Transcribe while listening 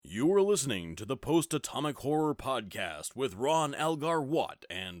You are listening to the Post-Atomic Horror Podcast with Ron Algar Watt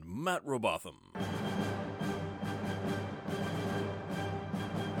and Matt Robotham.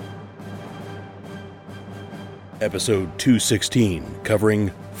 Episode 216,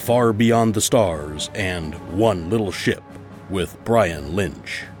 covering Far Beyond the Stars and One Little Ship, with Brian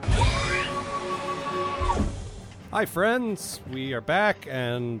Lynch. Hi friends, we are back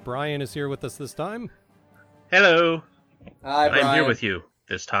and Brian is here with us this time. Hello. Hi, Brian. I'm here with you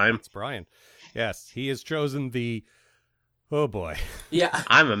this time. It's Brian. Yes, he has chosen the... Oh boy. Yeah.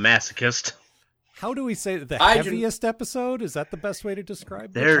 I'm a masochist. How do we say the I heaviest episode? Is that the best way to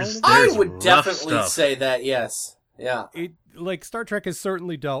describe the There's tone of it? I would rough definitely stuff. say that, yes. Yeah. It, like, Star Trek has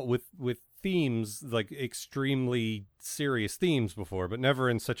certainly dealt with themes, like extremely serious themes before, but never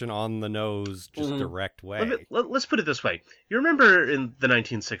in such an on-the-nose, just direct way. Let's put it this way. You remember in the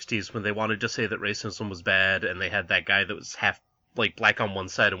 1960s when they wanted to say that racism was bad, and they had that guy that was half, like, black on one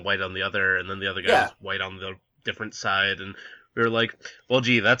side and white on the other, and then the other guy was white on the different side, and we were like, well,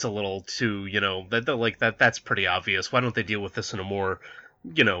 gee, that's a little too, that's pretty obvious. Why don't they deal with this in a more,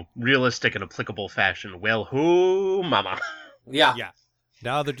 realistic and applicable fashion? Well, who, mama? Yeah. Yeah.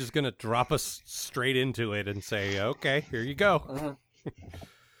 Now they're just going to drop us straight into it and say, okay, here you go. Mm-hmm.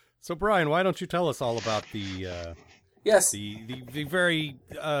 So, Brian, why don't you tell us all about the very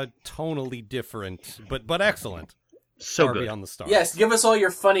tonally different, but excellent So Far good. Beyond the Stars. Yes, give us all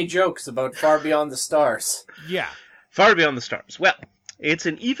your funny jokes about Far Beyond the Stars. Yeah. Far Beyond the Stars. Well, it's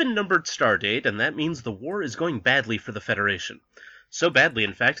an even-numbered star date, and that means the war is going badly for the Federation. So badly,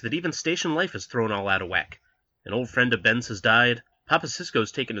 in fact, that even station life is thrown all out of whack. An old friend of Ben's has died, Papa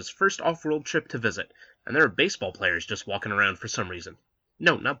Sisko's taken his first off-world trip to visit, and there are baseball players just walking around for some reason.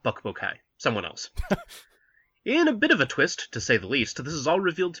 No, not Buck Bokai. Someone else. In a bit of a twist, to say the least, this is all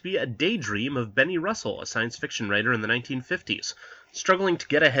revealed to be a daydream of Benny Russell, a science fiction writer in the 1950s, struggling to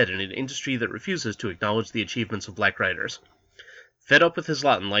get ahead in an industry that refuses to acknowledge the achievements of black writers. Fed up with his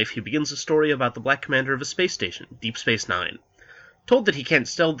lot in life, he begins a story about the black commander of a space station, Deep Space Nine. Told that he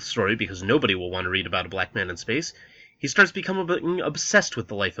can't tell the story because nobody will want to read about a black man in space, he starts becoming obsessed with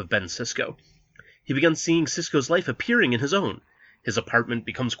the life of Ben Sisko. He begins seeing Sisko's life appearing in his own. His apartment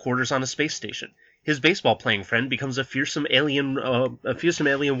becomes quarters on a space station. His baseball-playing friend becomes a fearsome alien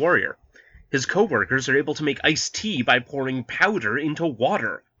warrior. His co-workers are able to make iced tea by pouring powder into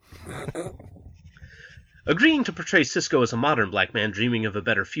water. Agreeing to portray Sisko as a modern black man dreaming of a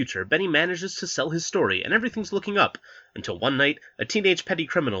better future, Benny manages to sell his story, and everything's looking up, until one night, a teenage petty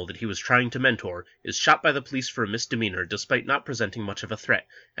criminal that he was trying to mentor is shot by the police for a misdemeanor despite not presenting much of a threat,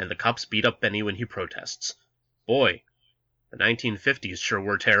 and the cops beat up Benny when he protests. Boy, the 1950s sure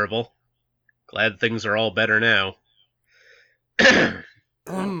were terrible. Glad things are all better now.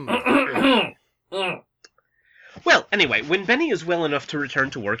 Well, anyway, when Benny is well enough to return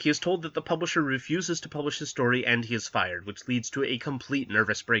to work, he is told that the publisher refuses to publish his story and he is fired, which leads to a complete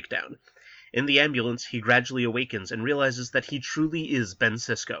nervous breakdown. In the ambulance, he gradually awakens and realizes that he truly is Ben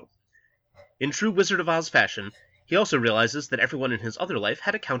Sisko. In true Wizard of Oz fashion, he also realizes that everyone in his other life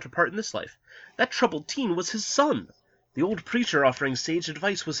had a counterpart in this life. That troubled teen was his son. The old preacher offering sage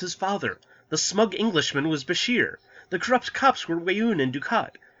advice was his father. The smug Englishman was Bashir. The corrupt cops were Wayoon and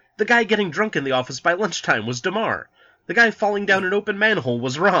Dukat. The guy getting drunk in the office by lunchtime was Damar. The guy falling down an open manhole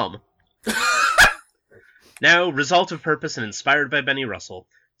was Rom. Now, resolved of purpose and inspired by Benny Russell,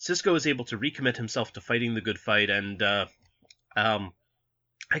 Sisko is able to recommit himself to fighting the good fight, and, I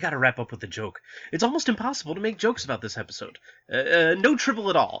gotta wrap up with a joke. It's almost impossible to make jokes about this episode. No triple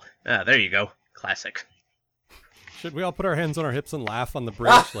at all. There you go. Classic. Should we all put our hands on our hips and laugh on the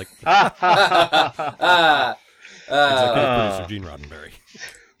bridge? Like executive producer Gene Roddenberry.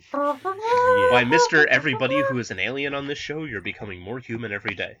 Why, Mr. Everybody who is an alien on this show, you're becoming more human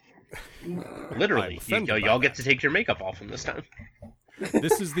every day. Literally. Y'all get to take your makeup off from this time.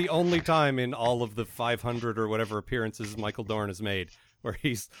 This is the only time in all of the 500 or whatever appearances Michael Dorn has made where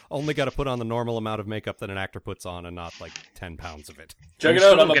he's only got to put on the normal amount of makeup that an actor puts on and not like 10 pounds of it. Check it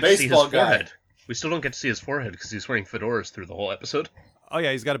out, I'm a baseball guy. Forehead. We still don't get to see his forehead because he's wearing fedoras through the whole episode. Oh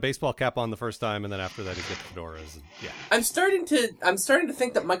yeah, he's got a baseball cap on the first time, and then after that he's got the fedoras. And, yeah, I'm starting to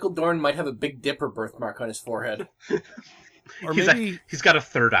think that Michael Dorn might have a Big Dipper birthmark on his forehead. Or maybe he's got a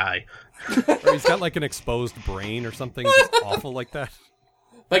third eye. Or he's got like an exposed brain or something just awful like that.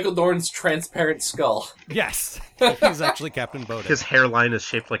 Michael Dorn's transparent skull. Yes, he's actually Captain Boda. His hairline is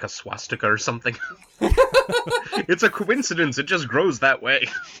shaped like a swastika or something. It's a coincidence, it just grows that way.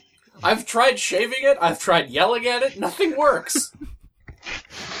 I've tried shaving it, I've tried yelling at it, nothing works.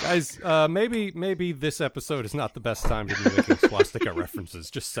 Guys, maybe this episode is not the best time to be making swastika references.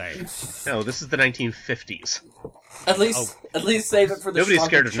 Just saying. No, this is the 1950s. At least save it for the Nobody's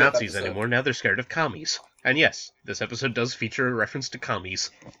scared of Ship Nazis episode. anymore. Now they're scared of commies. And yes, this episode does feature a reference to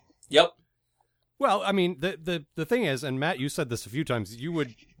commies. Yep. Well, I mean, the thing is, and Matt, you said this a few times. You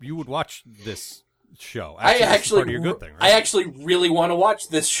would watch this show. I this is actually, part of your good thing, right? I actually really want to watch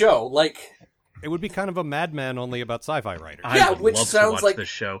this show. Like, It would be kind of a Mad Men only about sci-fi writers. I Yeah, would which love sounds to watch like- this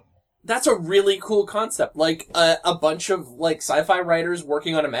show. that's a really cool concept. Like, a bunch of, like, sci-fi writers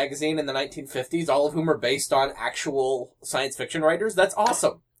working on a magazine in the 1950s, all of whom are based on actual science fiction writers. That's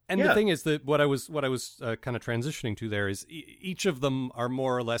awesome. And Yeah. the thing is that what I was kind of transitioning to there is each of them are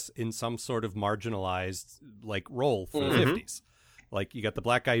more or less in some sort of marginalized like role for the 50s. Like you got the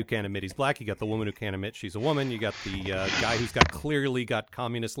black guy who can't admit he's black, you got the woman who can't admit she's a woman, you got the guy who's clearly got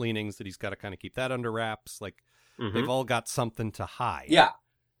communist leanings that he's got to kind of keep that under wraps. Like they've all got something to hide. Yeah.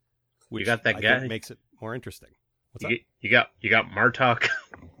 which You got that I guy? think makes it more interesting. What's up? You got Martok.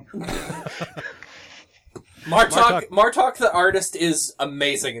 Martok the artist is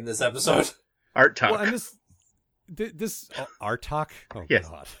amazing in this episode. Art Talk. Well, and this Artok. Oh Yes.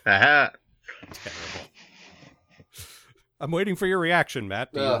 God, Aha. terrible. I'm waiting for your reaction,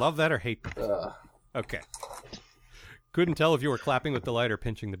 Matt. Do you love that or hate that? Okay. Couldn't tell if you were clapping with delight or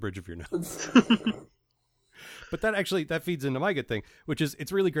pinching the bridge of your nose. But that feeds into my good thing, which is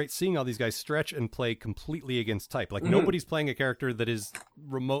it's really great seeing all these guys stretch and play completely against type. Like nobody's playing a character that is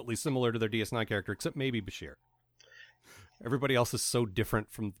remotely similar to their DS9 character, except maybe Bashir. Everybody else is so different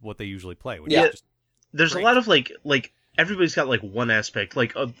from what they usually play. Which Yeah. is just There's great. a lot of like everybody's got like one aspect.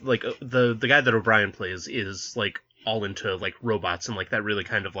 The guy that O'Brien plays is like all into like robots and like that really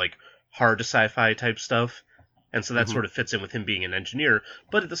kind of like hard sci-fi type stuff. And so that sort of fits in with him being an engineer,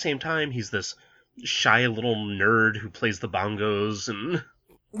 but at the same time he's this shy little nerd who plays the bongos and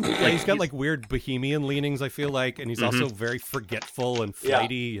Yeah, he's got like weird bohemian leanings, I feel like, and he's also very forgetful and Yeah.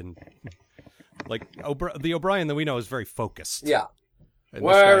 flighty and like the O'Brien that we know is very focused. Yeah. And this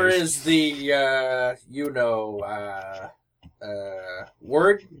Where guy is the,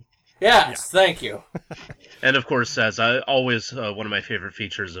 word? Yes, thank you. and of course, as always, one of my favorite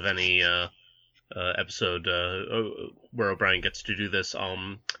features of any episode where O'Brien gets to do this,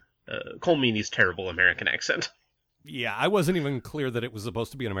 Cole Meany's terrible American accent. Yeah, I wasn't even clear that it was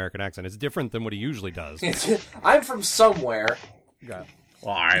supposed to be an American accent. It's different than what he usually does. I'm from somewhere. Yeah.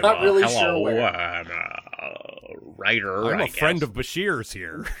 Well, I'm Not really hello, sure where. I'm a writer. I'm I a friend guess. of Bashir's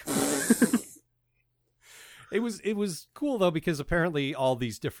here. It was cool though because apparently all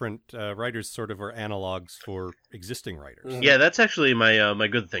these different writers sort of are analogs for existing writers. Yeah, that's actually my my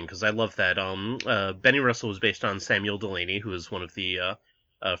good thing because I love that. Benny Russell was based on Samuel Delany, who is one of the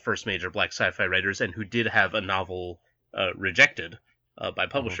first major black sci-fi writers, and who did have a novel rejected by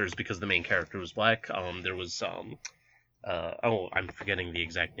publishers because the main character was black. There was I'm forgetting the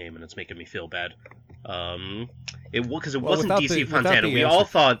exact name, and it's making me feel bad. Because it wasn't without DC the- without Fontana. the We answer. all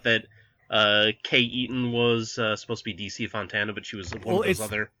thought that Kay Eaton was supposed to be DC Fontana, but she was one of those it's-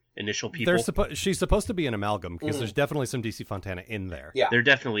 other initial people. She's supposed to be an amalgam because there's definitely some DC Fontana in there. Yeah. There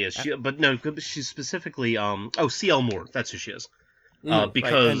definitely is, but no, she's specifically C.L. Moore. That's who she is. Right,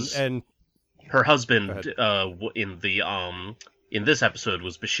 Because and her husband Go in this episode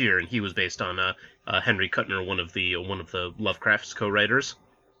was Bashir, and he was based on Henry Kuttner, one of the Lovecraft's co-writers.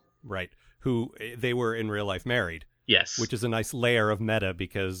 right, who they were in real life married, Yes, which is a nice layer of meta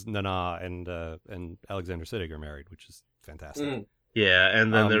because Nana and Alexander Siddig are married, which is fantastic. Mm. yeah,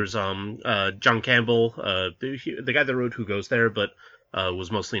 and then Um, there's John Campbell, the guy that wrote Who Goes There, but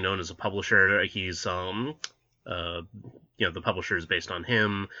was mostly known as a publisher. He's the publisher is based on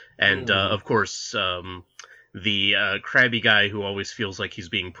him, and of course the crabby guy who always feels like he's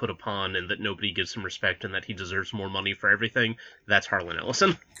being put upon and that nobody gives him respect and that he deserves more money for everything. That's Harlan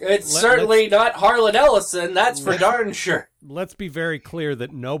Ellison. It's certainly not Harlan Ellison, that's for darn sure. Let's be very clear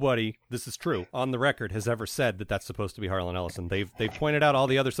that nobody, this is true, on the record has ever said that that's supposed to be Harlan Ellison. They've pointed out all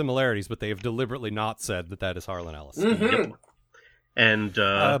the other similarities, but they have deliberately not said that that is Harlan Ellison. Yep. And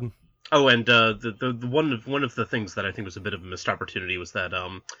the one of the things that I think was a bit of a missed opportunity was that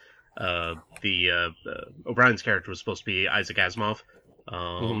O'Brien's character was supposed to be Isaac Asimov,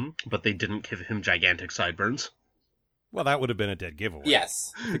 but they didn't give him gigantic sideburns. Well, that would have been a dead giveaway.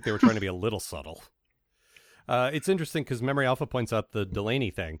 Yes. I think they were trying to be a little subtle. It's interesting because Memory Alpha points out the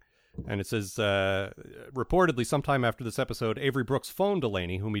Delaney thing, and it says, reportedly sometime after this episode, Avery Brooks phoned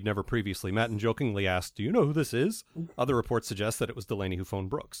Delaney, whom he'd never previously met, and jokingly asked, "Do you know who this is?" Other reports suggest that it was Delaney who phoned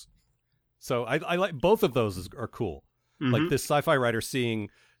Brooks. So I like both of those are cool. Like this sci-fi writer seeing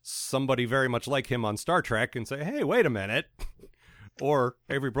somebody very much like him on Star Trek and say, "Hey, wait a minute, Or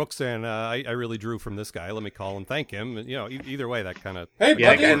Avery Brooks saying, I really drew from this guy. Let me call and thank him. And, either way, that kind of... Hey,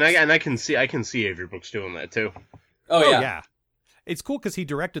 Yeah, buddy! and I can see Avery Brooks doing that, too. Oh, yeah. It's cool because he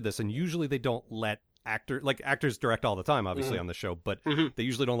directed this, and usually they don't let actors direct all the time, obviously, on the show, but they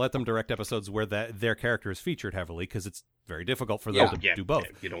usually don't let them direct episodes where their character is featured heavily because it's very difficult for them to do both.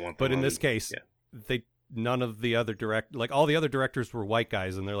 Yeah, you don't want but in this case, none of the other all the other directors were white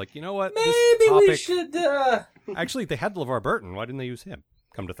guys, and they're like, you know what? Maybe this topic... we should... Actually, they had LeVar Burton. Why didn't they use him?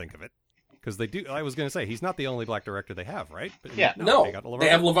 Come to think of it. Because they do. I was going to say, he's not the only black director they have, right? But yeah. No, they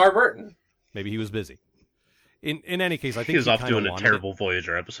have LeVar Burton. Maybe he was busy. In any case, I think he was off doing a terrible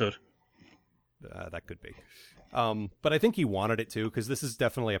Voyager episode. That could be. But I think he wanted it too, because this is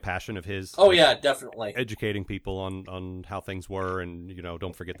definitely a passion of his. Oh, yeah, definitely. Educating people on how things were and,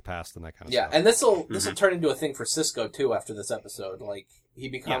 don't forget the past and that kind of stuff. Yeah, and this'll turn into a thing for Sisko, too, after this episode. Like, he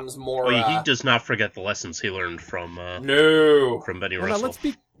becomes more... he does not forget the lessons he learned from... From Benny Russell. Now,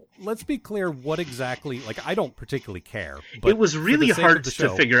 let's be clear what exactly... Like, I don't particularly care. But it was really hard to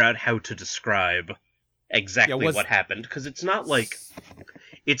figure out how to describe exactly what happened, because it's not like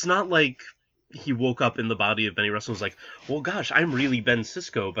he woke up in the body of Benny Russell and was like, well, gosh, I'm really Ben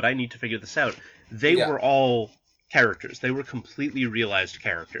Sisko, but I need to figure this out. They were all characters. They were completely realized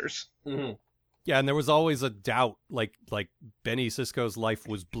characters. Mm-hmm. Yeah, and there was always a doubt, like Benny Sisko's life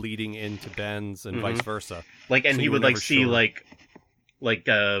was bleeding into Ben's and vice versa. Like, and so he would see sure.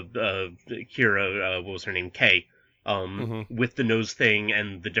 Kira, what was her name, Kay, with the nose thing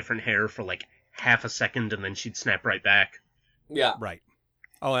and the different hair for like half a second, and then she'd snap right back. Yeah, right.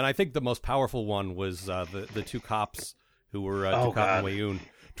 Oh, and I think the most powerful one was the two cops who were Dukat and Weyoun.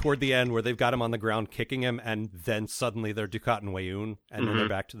 Toward the end, where they've got him on the ground kicking him, and then suddenly they're Dukat and Weyoun, and then they're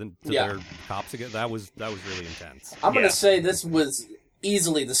back to their cops again. That was really intense. I'm going to say this was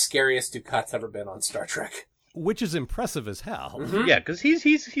easily the scariest Dukat's ever been on Star Trek. Which is impressive as hell. Mm-hmm. Yeah, because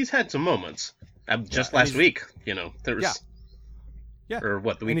he's had some moments. Just last week, there was... Yeah. Or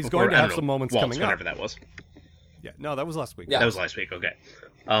what, the week and he's before? going to have some moments coming up. Whatever that was. Yeah, no, that was last week. Yeah. That was last week, okay.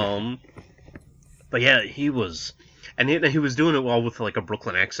 But yeah, he was... And he was doing it well with like a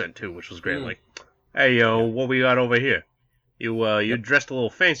Brooklyn accent too, which was great. Like, hey, yo, what we got over here? You dressed a little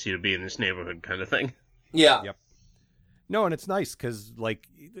fancy to be in this neighborhood, kind of thing. Yeah. Yep. No, and it's nice because like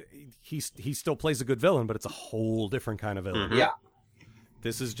he still plays a good villain, but it's a whole different kind of villain. Mm-hmm. Yeah.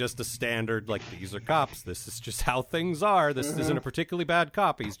 This is just a standard, like, these are cops. This is just how things are. This isn't a particularly bad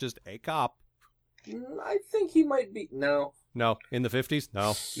cop. He's just a cop. I think he might be... No, in the 50s?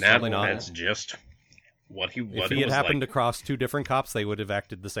 No, probably not. That's just what he If he had happened across two different cops, they would have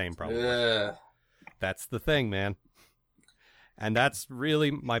acted the same, probably. That's the thing, man. And that's really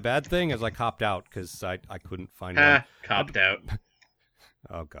my bad thing, is I copped out, because I couldn't find one. Copped out.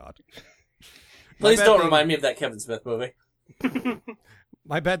 Oh, God. Please don't remind me of that Kevin Smith movie.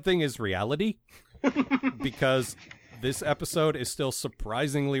 My bad thing is reality, because this episode is still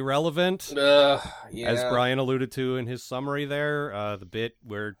surprisingly relevant. As Brian alluded to in his summary there, the bit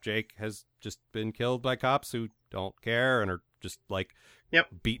where Jake has just been killed by cops who don't care and are just like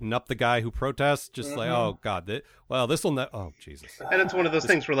beating up the guy who protests, just like, oh God, this will oh Jesus. And it's one of those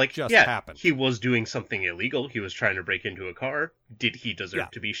things where like, happened. He was doing something illegal. He was trying to break into a car. Did he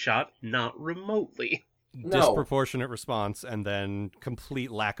deserve to be shot? Not remotely. No. Disproportionate response, and then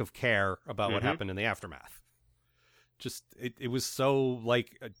complete lack of care about what happened in the aftermath. Just, it was so,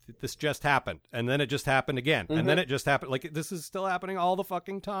 like, this just happened, and then it just happened again, and then it just happened. Like, this is still happening all the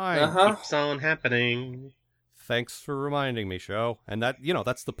fucking time. Keeps on happening. Thanks for reminding me, show. And that,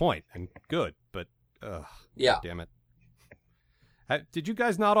 that's the point, and good, but, damn it. Did you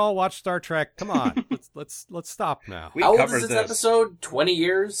guys not all watch Star Trek? Come on, let's stop now. How old is this episode? 20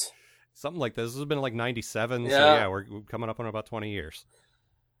 years? Something like this. This has been like 97, so yeah, we're coming up on about 20 years.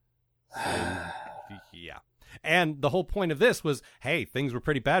 Yeah. And the whole point of this was, hey, things were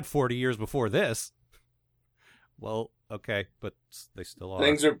pretty bad 40 years before this. Well, okay, but they still are.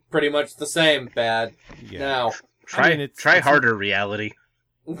 Things are pretty much the same bad now. Try harder, reality.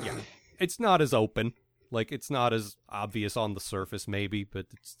 Yeah. It's not as open. Like, it's not as obvious on the surface, maybe, but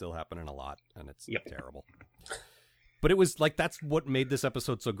it's still happening a lot, and it's terrible. But it was like, that's what made this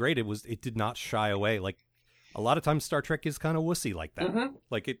episode so great. It did not shy away. Like, a lot of times Star Trek is kind of wussy like that.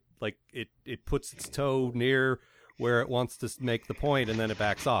 Like it puts its toe near where it wants to make the point, and then it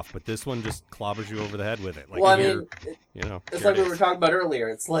backs off. But this one just clobbers you over the head with it. Like, well, I mean, it's like we were talking about earlier.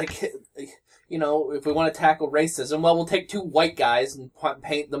 It's like, if we want to tackle racism, well, we'll take two white guys and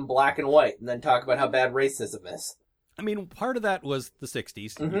paint them black and white, and then talk about how bad racism is. I mean, part of that was the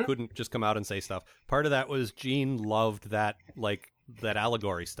 60s. You couldn't just come out and say stuff. Part of that was Gene loved that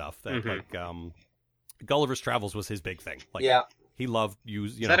allegory stuff. That, Gulliver's Travels was his big thing. Like, He loved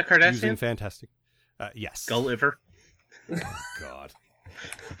Is that a Kardashian? using fantastic. Yes. Gulliver. Oh, God.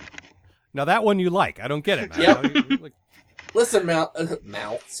 Now that one you like. I don't get it, man. Yep. Listen, Mal.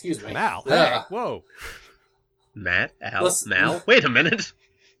 Excuse me. Mal. Hey, whoa. Matt, Al, Listen. Mal. Wait a minute.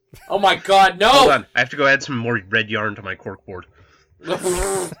 Oh my God, no! Hold on. I have to go add some more red yarn to my corkboard.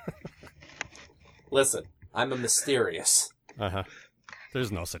 Listen, I'm a mysterious. Uh-huh.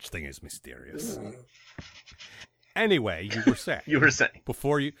 There's no such thing as mysterious. Anyway, you were saying. You were saying.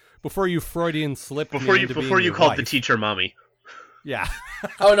 Before you Freudian slipped Before me you into being called your the wife. teacher mommy. Yeah.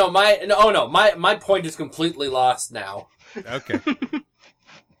 My point is completely lost now. Okay.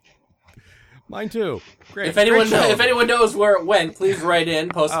 Mine too. Great. If anyone great show. knows where it went, please write in.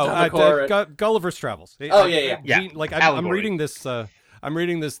 Post it on the core. Gulliver's Travels. Oh, yeah. Gene, like I'm reading this. I'm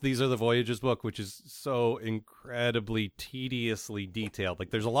reading this. These Are the Voyages book, which is so incredibly tediously detailed. Like,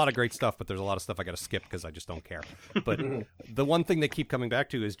 there's a lot of great stuff, but there's a lot of stuff I got to skip because I just don't care. But the one thing they keep coming back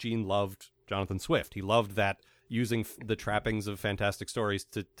to is Gene loved Jonathan Swift. He loved that, using the trappings of fantastic stories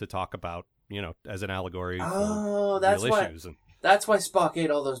to talk about, as an allegory for that's real why. issues. That's why Spock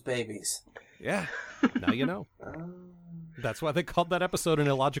ate all those babies. Yeah, now you know. That's why they called that episode an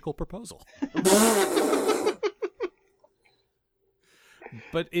illogical proposal.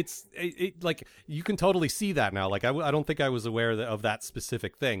 But it's like, you can totally see that now. Like, I don't think I was aware of that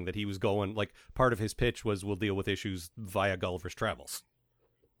specific thing, that he was going, like, part of his pitch was, we'll deal with issues via Gulliver's Travels.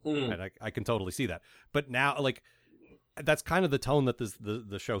 And I can totally see that. But now, like, that's kind of the tone that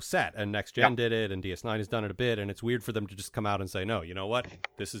the show set, and Next Gen did it, and DS9 has done it a bit, and it's weird for them to just come out and say, no, you know what?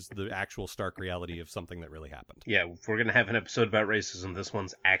 This is the actual stark reality of something that really happened. Yeah, if we're going to have an episode about racism, this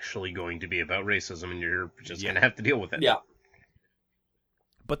one's actually going to be about racism, and you're just going to have to deal with it. Yeah.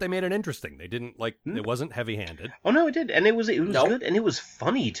 But they made it interesting. They didn't, it wasn't heavy-handed. Oh, no, it did. And it was good, and it was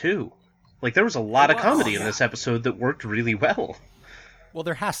funny, too. Like, there was a lot of comedy in this episode that worked really well. Well,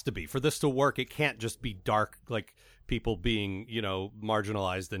 there has to be. For this to work, it can't just be dark, like, people being,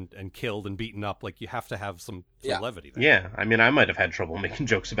 marginalized and killed and beaten up. Like, you have to have some levity there. Yeah, I mean, I might have had trouble making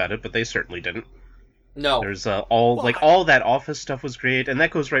jokes about it, but they certainly didn't. No. There's all that Office stuff was great, and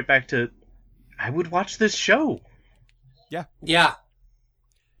that goes right back to, I would watch this show. Yeah. Yeah.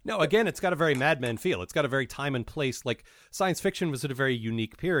 No, again, it's got a very Mad Men feel. It's got a very time and place. Like, science fiction was at a very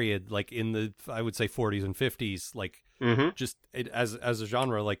unique period, like in the, I would say, 40s and 50s. Like, just as a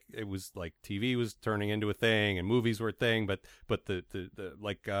genre, like, it was like TV was turning into a thing, and movies were a thing. But the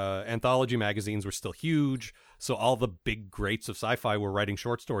anthology magazines were still huge. So all the big greats of sci-fi were writing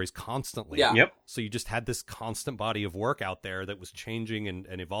short stories constantly. Yeah. Yep. So you just had this constant body of work out there that was changing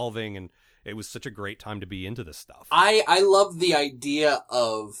and evolving, and it was such a great time to be into this stuff. I love the idea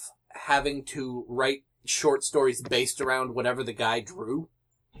of having to write short stories based around whatever the guy drew.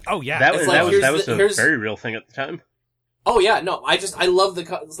 Oh yeah, that was a very real thing at the time. Oh yeah, no, I love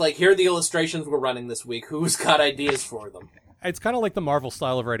it's like, here are the illustrations we're running this week. Who's got ideas for them? It's kind of like the Marvel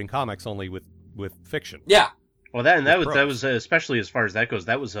style of writing comics, only with fiction. Yeah. Well, that was especially as far as that goes.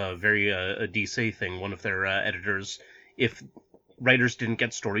 That was a very a DC thing. One of their editors, if writers didn't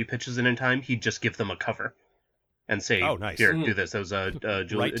get story pitches in time, he'd just give them a cover and say, "Oh, nice. Here, do this." That was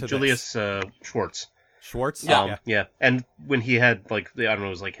Julius Schwartz. Schwartz, yeah. And when he had it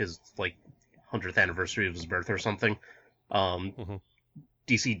was like his 100th anniversary of his birth or something,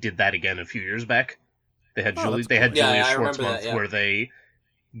 DC did that again a few years back. They had Julius Schwartz month where they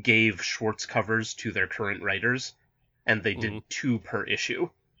gave Schwartz covers to their current writers, and they did 2 per issue.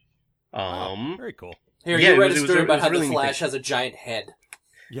 Very cool. Here, you read a story about how the Flash has a giant head.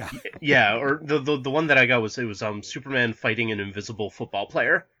 Yeah. Yeah, or the one that I got was Superman fighting an invisible football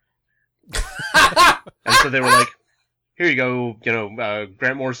player. And so they were like, here you go,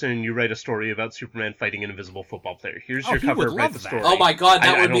 Grant Morrison, you write a story about Superman fighting an invisible football player. Here's your cover, write the story. Oh my god,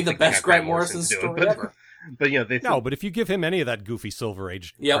 that would be the best Grant Morrison story ever. But but if you give him any of that goofy Silver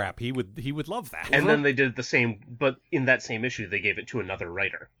Age crap, he would love that. And then they did the same, but in that same issue, they gave it to another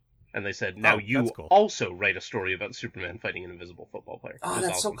writer. And they said, now you also write a story about Superman fighting an invisible football player. Oh,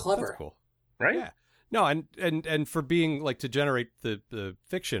 that's awesome. So clever. That's cool. Right? Yeah. No, and for being, like, to generate the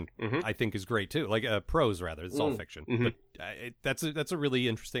fiction, I think is great, too. Like, prose, rather. It's all fiction. But that's a really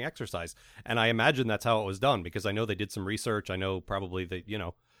interesting exercise. And I imagine that's how it was done, because I know they did some research. I know probably that,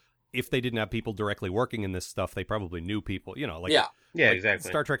 if they didn't have people directly working in this stuff, they probably knew people, Yeah, exactly. Exactly.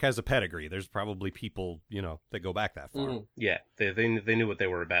 Star Trek has a pedigree. There's probably people, that go back that far. Yeah, they knew what they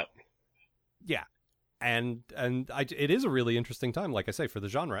were about. Yeah. And it is a really interesting time, like I say, for the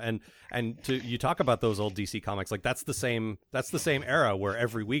genre. And you talk about those old DC comics, like that's the same era where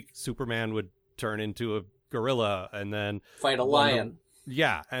every week Superman would turn into a gorilla and then fight a lion.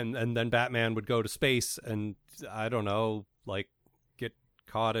 Yeah, and then Batman would go to space, and I don't know, like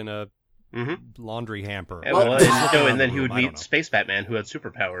caught in a laundry hamper. And then he would meet Space Batman, who had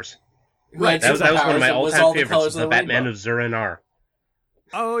superpowers. Right, that was one of my all-time favorites, the Batman of Zur-En-Arrh.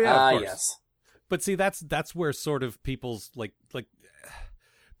 Oh yeah, of course. Yes. But see, that's where sort of people's like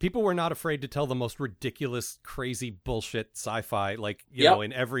people were not afraid to tell the most ridiculous, crazy bullshit sci-fi, like you know,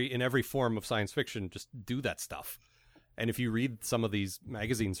 in every form of science fiction, just do that stuff. And if you read some of these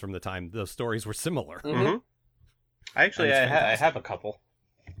magazines from the time, those stories were similar. Mm-hmm. I have a couple.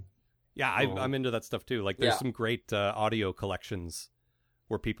 Yeah, I'm into that stuff too. Like, there's some great audio collections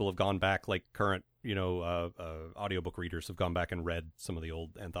where people have gone back, like current, audiobook readers have gone back and read some of the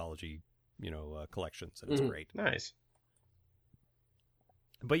old anthology, collections, and it's great. Nice.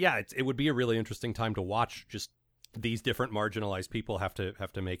 But yeah, it would be a really interesting time to watch just these different marginalized people have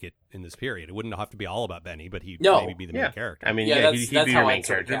to make it in this period. It wouldn't have to be all about Benny, but he'd maybe be the main character. I mean, he'd be your main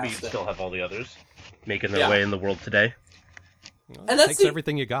character, but you'd still have all the others making their way in the world today. Well, and that's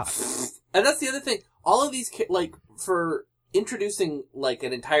everything you got. And that's the other thing. All of these, like, for introducing, like,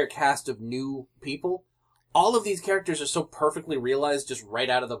 an entire cast of new people, all of these characters are so perfectly realized just right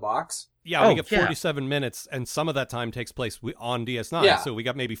out of the box. Yeah, we get 47 minutes, and some of that time takes place on DS9, so we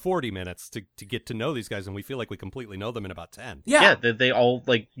got maybe 40 minutes to get to know these guys, and we feel like we completely know them in about 10. Yeah, they all,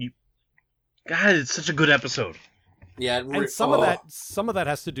 like, God, it's such a good episode. Yeah, and some of that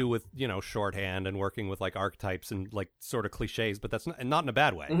has to do with, shorthand and working with, like, archetypes and, like, sort of cliches, but that's not in a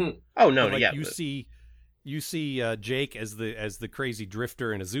bad way. Mm-hmm. Oh, no, like, You see Jake as the crazy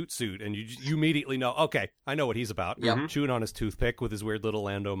drifter in a zoot suit, and you immediately know, okay, I know what he's about. Yep. Chewing on his toothpick with his weird little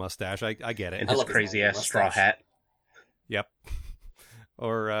Lando mustache. I get it. And his crazy-ass straw hat. Yep.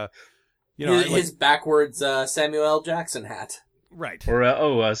 Or, his backwards Samuel L. Jackson hat. Right.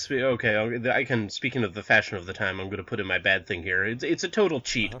 Or, speaking of the fashion of the time, I'm going to put in my bad thing here. It's a total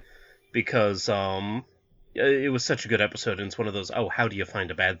cheat, because it was such a good episode, and it's one of those, how do you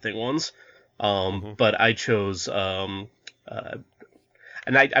find a bad thing ones? But I chose, and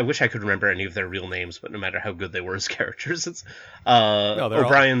I wish I could remember any of their real names, but no matter how good they were as characters, it's,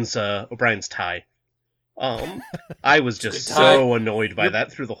 O'Brien's tie. I was just so annoyed by that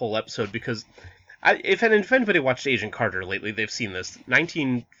through the whole episode, because if anybody watched Agent Carter lately, they've seen this.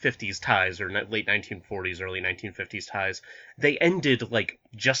 1950s ties, or late 1940s, early 1950s ties, they ended, like,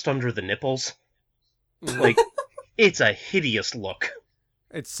 just under the nipples. Like, it's a hideous look.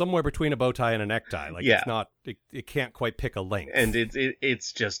 It's somewhere between a bow tie and a necktie. Like, it's not, it can't quite pick a length. And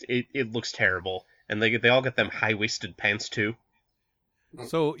it's just, it looks terrible. And they all get them high-waisted pants, too.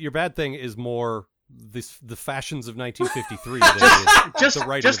 So, your bad thing is more the fashions of 1953 than it is the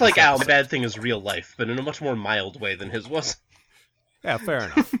writing just like Al, episode. my bad thing is real life, but in a much more mild way than his was. Yeah, fair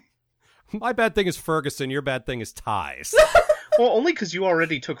enough. My bad thing is Ferguson, your bad thing is ties. Well, only because you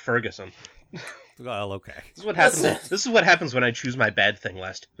already took Ferguson. Well, okay. This is what happens when I choose my bad thing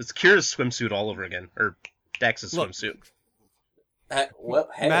last. It's Kira's swimsuit all over again, or Dax's swimsuit. Hey.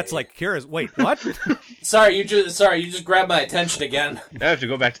 Matt's like, Kira's. Wait, what? Sorry, you just grabbed my attention again. I have to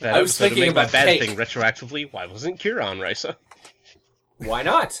go back to that episode to make my bad thing retroactively. Why wasn't Kira on Risa? Why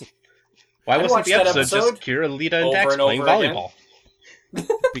not? Why wasn't the episode just Kira, Lita, and Dax playing volleyball?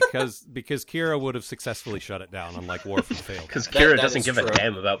 because Kira would have successfully shut it down, unlike Worf and failed. Because Kira doesn't give a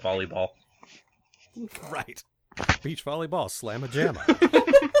damn about volleyball. Right. Beach volleyball, slamma jamma.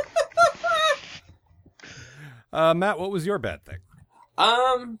 Matt, what was your bad thing?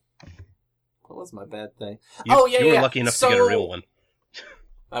 What was my bad thing? You were lucky enough to get a real one.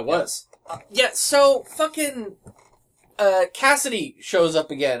 I was. So fucking Cassidy shows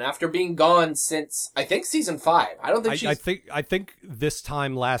up again after being gone since I think season 5. I don't think she's. I think this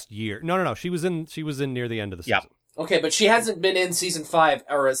time last year. No. She was in near the end of the season. Okay, but she hasn't been in season 5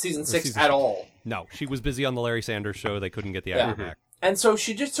 or season 6 at all. No, she was busy on the Larry Sanders Show. They couldn't get the actor back. And so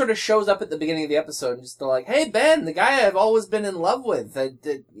she just sort of shows up at the beginning of the episode and just like, "Hey Ben, the guy I've always been in love with."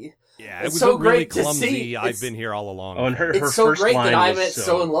 Yeah, it was so a really great to clumsy. see. I've been here all along. Oh, and her it's so first great line that I'm was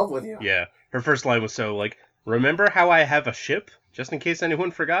so in love with you. Yeah, her first line was so like, "Remember how I have a ship?" Just in case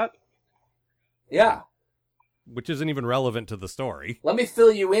anyone forgot. Yeah. Which isn't even relevant to the story. Let me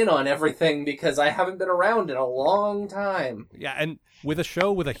fill you in on everything because I haven't been around in a long time. Yeah, and with a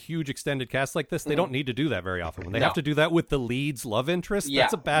show with a huge extended cast like this, they don't need to do that very often. When they have to do that with the lead's love interest,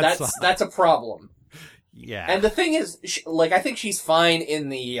 that's a bad sign. That's a problem. Yeah. And the thing is, I think she's fine in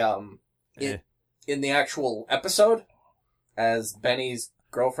the in the actual episode as Benny's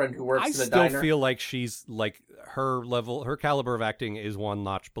girlfriend who works in the diner. I still feel like she's, like, her caliber of acting is one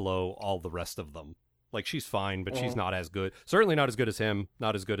notch below all the rest of them. Like, she's fine, but she's not as good. Certainly not as good as him.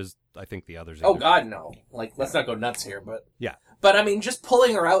 Not as good as, I think, the others. Oh, God, no. Like, let's not go nuts here, but... Yeah. But, I mean, just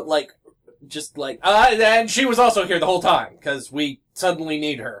pulling her out, and she was also here the whole time, because we suddenly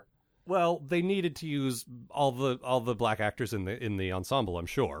need her. Well, they needed to use all the black actors in the ensemble, I'm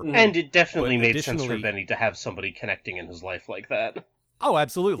sure. And it definitely made sense for Benny to have somebody connecting in his life like that. Oh,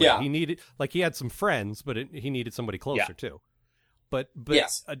 absolutely. Yeah. He needed, he had some friends, but he needed somebody closer too. But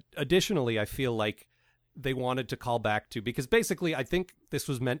yes. Additionally, I feel like they wanted to call back to, because basically I think this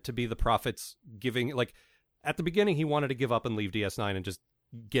was meant to be the Prophet's giving, at the beginning he wanted to give up and leave DS9 and just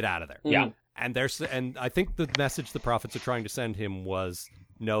get out of there. Yeah. And I think the message the Prophets are trying to send him was,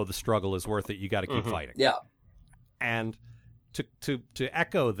 no, the struggle is worth it. You got to keep fighting. Yeah. And to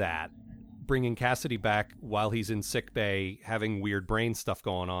echo that, bringing Cassidy back while he's in sick bay, having weird brain stuff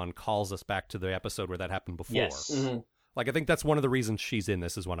going on, calls us back to the episode where that happened before. Yes. Mm-hmm. I think that's one of the reasons she's in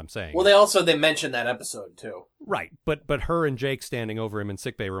this, is what I'm saying. Well, they mentioned that episode too. Right, but her and Jake standing over him in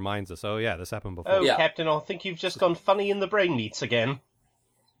sickbay reminds us, oh yeah, this happened before. Oh, Yeah. Captain, I think you've just gone funny in the brain meats again.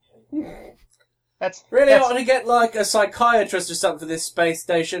 That's ought to get a psychiatrist or something for this space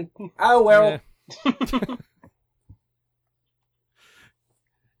station. Oh well.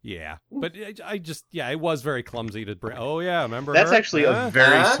 Yeah, but I just, it was very clumsy to bring. Oh yeah, remember? That's her? actually a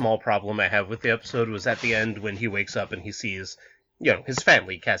very small problem I have with the episode. Was at the end when he wakes up and he sees, his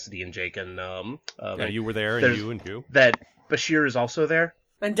family, Cassidy and Jake, and you were there, and you. That Bashir is also there.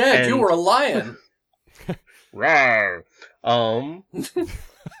 And Dad, you were a lion. Rawr.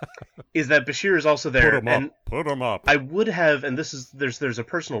 Is that Bashir is also there? Put him up. I would have, and there's a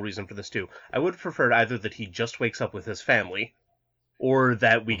personal reason for this too. I would have preferred either that he just wakes up with his family, or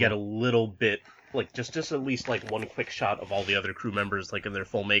that we get a little bit, just at least one quick shot of all the other crew members in their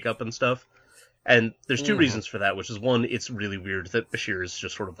full makeup and stuff. And there's two reasons for that, which is one, it's really weird that Bashir is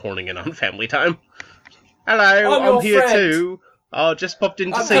just sort of horning in on family time. Hello, I'm here too. Oh, just popped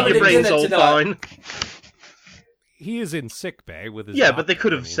in to say your brain's all fine. He is in sick bay with his but they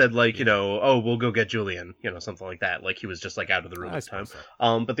could have said oh, we'll go get Julian, something like that. He was just out of the room this time. So.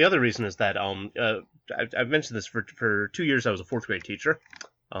 But the other reason is that I've mentioned this for 2 years. I was a 4th grade teacher.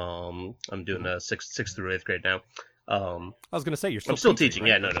 I'm doing 6th through 8th grade now. I was going to say I'm still teaching.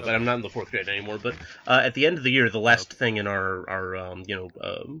 Right? Yeah, no, but I'm not in the 4th grade anymore. But at the end of the year, the last thing in our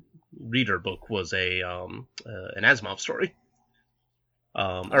reader book was an Asimov story,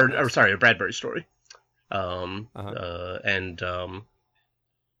 a Bradbury story.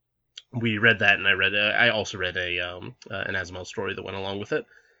 We read that, and I also read an Asimov story that went along with it,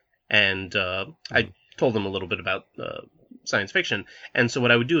 and I told them a little bit about science fiction, and so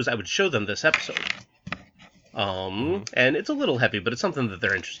what I would do is I would show them this episode, and it's a little heavy, but it's something that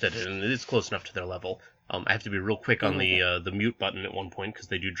they're interested in, and it's close enough to their level. I have to be real quick on the mute button at one point, because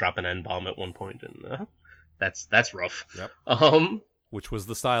they do drop an N-bomb at one point, and that's rough. Yep. Which was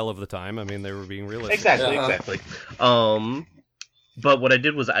the style of the time. I mean, they were being realistic. Exactly. But what I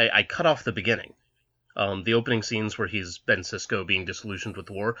did was I cut off the beginning. The opening scenes where he's Ben Sisko being disillusioned with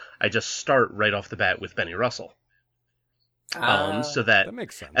the war, I just start right off the bat with Benny Russell. So that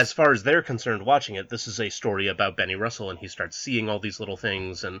makes sense. As far as they're concerned watching it, this is a story about Benny Russell, and he starts seeing all these little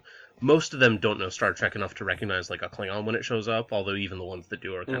things, and most of them don't know Star Trek enough to recognize a Klingon when it shows up, although even the ones that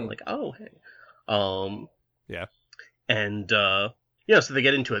do are kind of oh, hey. Yeah. And, so they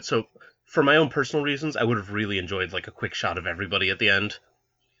get into it. So, for my own personal reasons, I would have really enjoyed a quick shot of everybody at the end,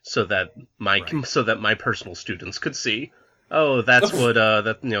 so that my personal students could see, oh, that's what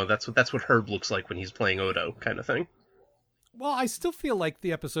that's what Herb looks like when he's playing Odo, kind of thing. Well, I still feel like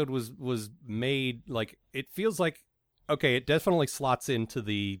the episode was made it feels like, okay, it definitely slots into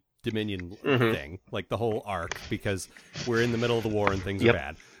the Dominion thing, the whole arc, because we're in the middle of the war and things are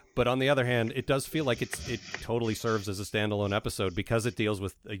bad. But on the other hand, it does feel like it totally serves as a standalone episode, because it deals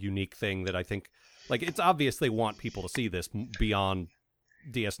with a unique thing that I think, it's obvious they want people to see this beyond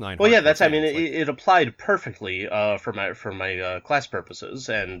DS9. Well, yeah, it applied perfectly for my class purposes,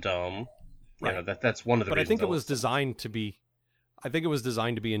 and that's one of the reasons. But I think it was designed to be. I think it was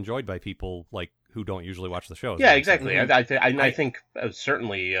designed to be enjoyed by people who don't usually watch the shows. Yeah, exactly. I think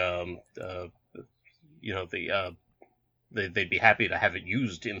certainly they'd be happy to have it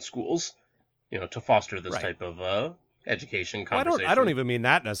used in schools, to foster this type of education conversation. I don't even mean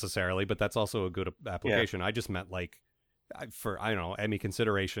that necessarily, but that's also a good application. Yeah. I just meant for, I don't know, Emmy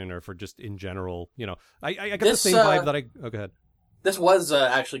consideration, or for just in general, I got the same vibe that go ahead. This was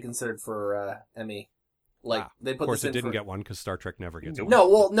actually considered for Emmy. They put of course, this in it didn't get one because Star Trek never gets one.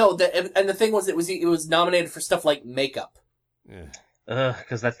 No, and the thing was, it was nominated for stuff like makeup. Yeah.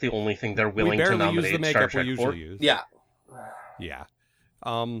 Because that's the only thing they're willing to nominate use the makeup Star Trek we usually for. Use. Yeah. Yeah.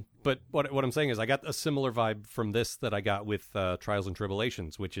 But what I'm saying is I got a similar vibe from this that I got with Trials and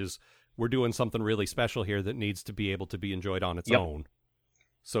Tribulations, which is we're doing something really special here that needs to be able to be enjoyed on its own.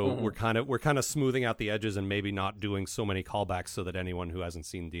 So we're kind of smoothing out the edges and maybe not doing so many callbacks so that anyone who hasn't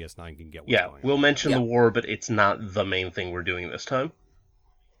seen DS9 can get what's going on. We'll mention the war, but it's not the main thing we're doing this time.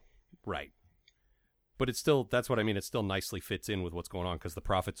 Right. But it's still, that's what I mean, it still nicely fits in with what's going on because the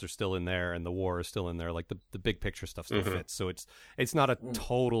prophets are still in there and the war is still in there. Like the big picture stuff still fits. So it's not a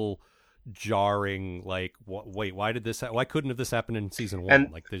total jarring, like, wait, why couldn't have this happened in season 1?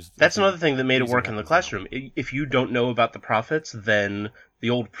 And like, that's another thing that made it work in the classroom. If you don't know about the prophets, then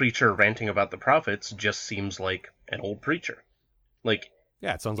the old preacher ranting about the prophets just seems like an old preacher. Like,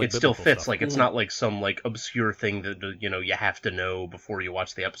 yeah, it sounds like it still fits. Stuff. Like, it's not like some like obscure thing that you have to know before you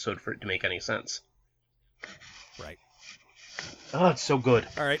watch the episode for it to make any sense. Right. Oh, it's so good.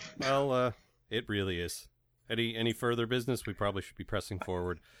 All right. Well, it really is. Any further business? We probably should be pressing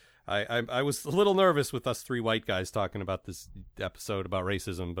forward. I was a little nervous with us 3 white guys talking about this episode about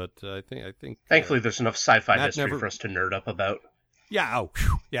racism, but I think. Thankfully, there's enough sci-fi history for us to nerd up about. Yeah. Oh,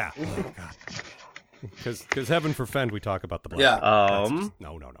 whew, yeah. Oh, God. Because heaven forfend, we talk about the black. Yeah.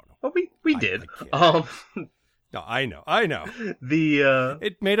 No. Well, we did. No, I know.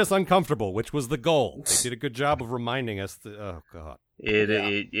 It made us uncomfortable, which was the goal. They did a good job of reminding us that, oh, God.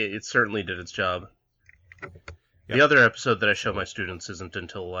 It certainly did its job. Yep. The other episode that I show my students isn't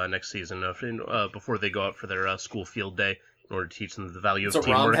until next season, before they go out for their school field day, in order to teach them the value of teamwork.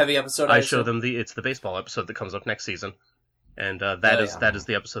 It's a ROM-heavy episode, I show them it's the baseball episode that comes up next season. And that is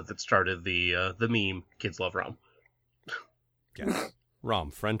the episode that started the meme, Kids Love Rom. Yes.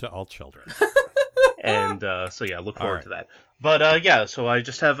 Rom, friend to all children. And look forward to that. But so I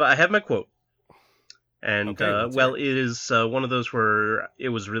have my quote. And it is one of those where it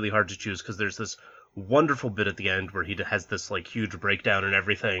was really hard to choose because there's this wonderful bit at the end where he has this like huge breakdown and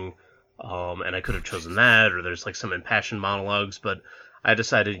everything. And I could have chosen that, or there's like some impassioned monologues, but I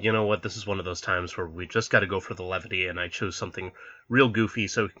decided, you know what, this is one of those times where we just got to go for the levity, and I chose something real goofy.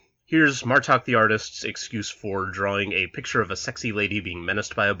 So here's Martok the artist's excuse for drawing a picture of a sexy lady being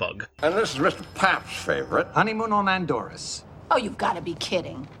menaced by a bug. And this is Mr. Pap's favorite. Honeymoon on Andorras. Oh, you've got to be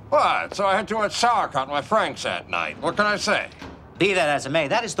kidding. What? So I had too much sauerkraut in my Franks that night. What can I say? Be that as it may,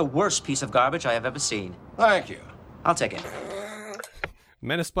 that is the worst piece of garbage I have ever seen. Thank you. I'll take it.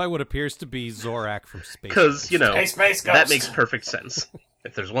 Menaced by what appears to be Zorak from Space. Because, Space that makes perfect sense.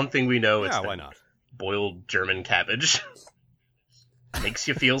 If there's one thing we know, it's why not? Boiled German cabbage. Makes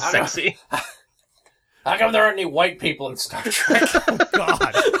you feel sexy. How come there aren't any white people in Star Trek? Oh,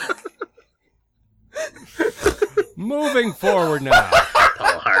 God. Moving forward now.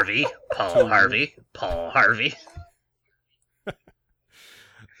 Paul Harvey.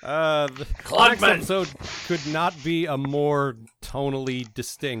 The next episode could not be a more tonally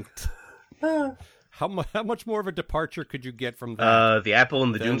distinct. How much more of a departure could you get from that? The Apple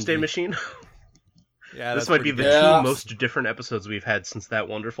and the Doomsday Machine. Yeah, this might be the two most different episodes we've had since that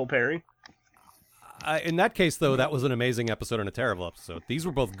wonderful pairing. In that case, though, that was an amazing episode and a terrible episode. These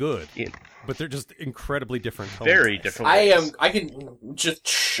were both good, but they're just incredibly different. Very different. I can just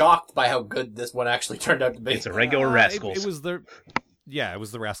shocked by how good this one actually turned out to be. It's a regular Rascals. It was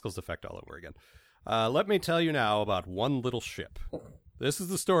the Rascals effect all over again. Let me tell you now about One Little Ship. This is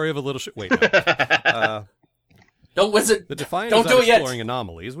the story of a little ship. Wait, no. Don't wizard. The Defiant Don't is do out it yet. exploring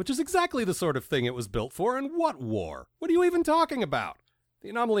anomalies, which is exactly the sort of thing it was built for. And what war? What are you even talking about? The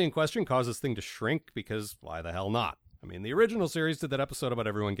anomaly in question caused this thing to shrink because why the hell not? I mean, the original series did that episode about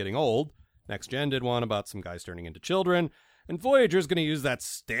everyone getting old. Next Gen did one about some guys turning into children. And Voyager's going to use that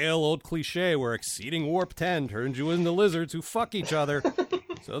stale old cliche where exceeding warp 10 turns you into lizards who fuck each other.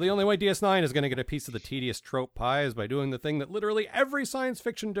 So the only way DS9 is going to get a piece of the tedious trope pie is by doing the thing that literally every science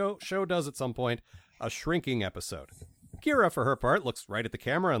fiction show does at some point, a shrinking episode. Kira, for her part, looks right at the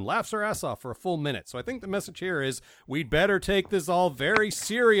camera and laughs her ass off for a full minute. So I think the message here is we'd better take this all very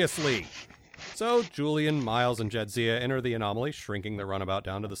seriously. So Julian, Miles, and Jadzia enter the anomaly, shrinking the runabout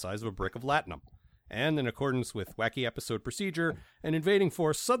down to the size of a brick of latinum. And in accordance with wacky episode procedure, an invading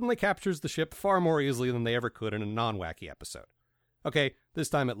force suddenly captures the ship far more easily than they ever could in a non-wacky episode. Okay, this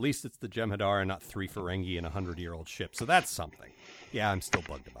time at least it's the Jem'Hadar and not 3 Ferengi and a 100-year-old ship, so that's something. Yeah, I'm still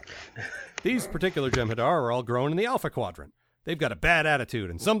bugged about that. These particular Jem'Hadar are all grown in the Alpha Quadrant. They've got a bad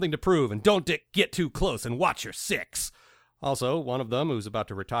attitude and something to prove, and don't get too close and watch your 6. Also, one of them, who's about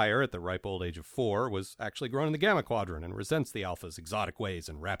to retire at the ripe old age of 4, was actually grown in the Gamma Quadrant and resents the Alpha's exotic ways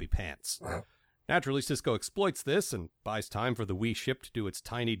and rappy pants. Naturally, Sisko exploits this and buys time for the wee ship to do its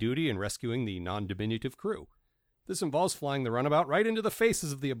tiny duty in rescuing the non-diminutive crew. This involves flying the runabout right into the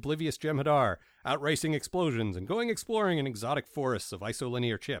faces of the oblivious Jem'Hadar, outracing explosions, and going exploring in exotic forests of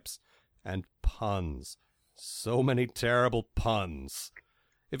isolinear chips. And puns. So many terrible puns.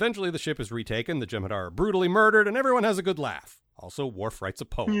 Eventually the ship is retaken, the Jem'Hadar are brutally murdered, and everyone has a good laugh. Also, Worf writes a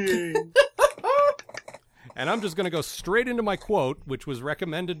poem. And I'm just going to go straight into my quote, which was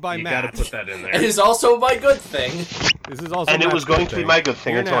recommended by Matt. You got to put that in there. It is also my good thing. This is also and Matt's it was going good to be thing. my good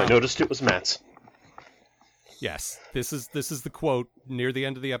thing Here until now. I noticed it was Matt's. Yes, this is the quote near the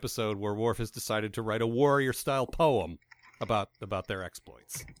end of the episode where Worf has decided to write a warrior-style poem about their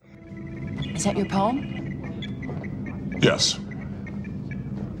exploits. Is that your poem? Yes.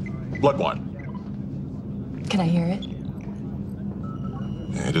 Blood wine. Can I hear it?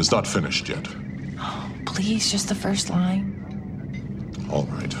 It is not finished yet. Please, just the first line. All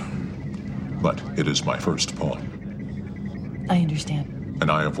right. But it is my first poem. I understand. And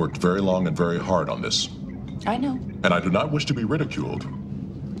I have worked very long and very hard on this. I know. And I do not wish to be ridiculed.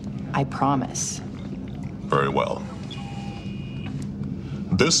 I promise. Very well.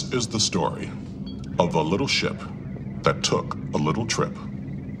 This is the story of a little ship that took a little trip.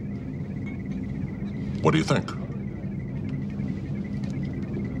 What do you think?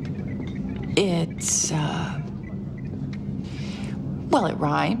 It's, well, it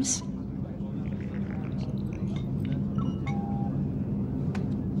rhymes.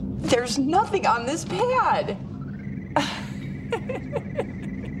 There's nothing on this pad.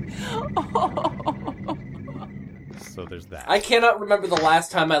 So there's that. I cannot remember the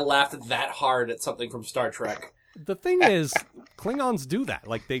last time I laughed that hard at something from Star Trek. The thing is, Klingons do that.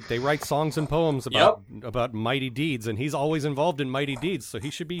 Like, they write songs and poems about mighty deeds, and he's always involved in mighty deeds, so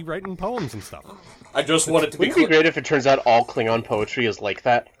he should be writing poems and stuff. I just want it to be Wouldn't it be great if it turns out all Klingon poetry is like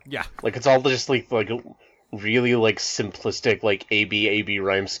that? Yeah. Like, it's all just, like really, like, simplistic, like, A-B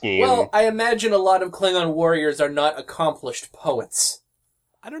rhyme scheme. Well, I imagine a lot of Klingon warriors are not accomplished poets.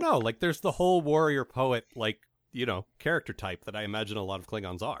 I don't know. Like, there's the whole warrior poet, like, character type that I imagine a lot of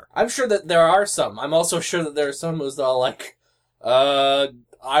Klingons are. I'm sure that there are some. I'm also sure that there are some who's all like,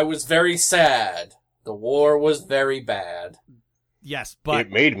 I was very sad. The war was very bad. Yes, but... It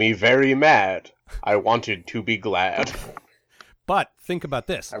made me very mad. I wanted to be glad. But think about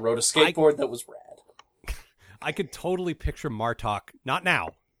this. I rode a skateboard that was rad. I could totally picture Martok, not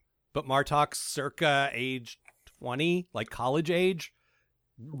now, but Martok circa age 20, like college age,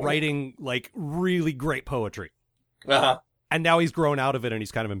 writing, like, really great poetry. Uh-huh. And now he's grown out of it and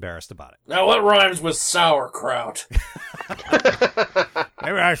he's kind of embarrassed about it. Now what rhymes with sauerkraut?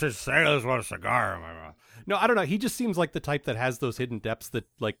 Maybe I should say this was a cigar in my mouth. No, I don't know. He just seems like the type that has those hidden depths that,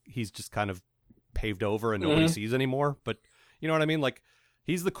 like, he's just kind of paved over and nobody sees anymore. But you know what I mean? Like,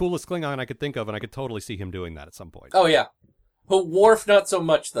 he's the coolest Klingon I could think of, and I could totally see him doing that at some point. Oh, yeah. But Worf, not so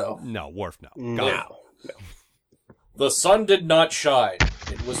much, though. No, Worf, no. No. The sun did not shine.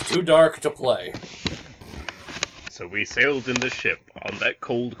 It was too dark to play. So we sailed in the ship on that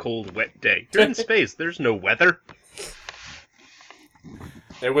cold, cold, wet day. You're in space. There's no weather.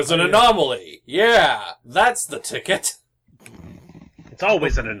 It was an anomaly. Yeah, that's the ticket. It's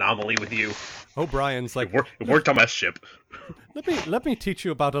always an anomaly with you. O'Brien's like, It worked on my ship. let me teach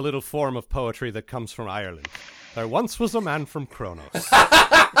you about a little form of poetry that comes from Ireland. There once was a man from Kronos.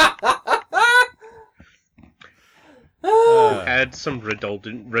 Had some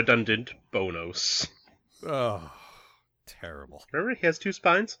redundant bonos. Oh, terrible. Remember, he has two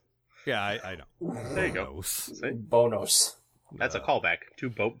spines? Yeah, I know. There you go. Gross. Bonos. That's a callback to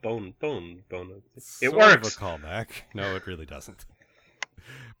bone bonos. It Sort works. of a callback. No, it really doesn't.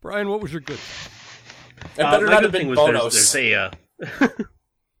 Brian, what was your good? It better my not good have thing been was Bonos.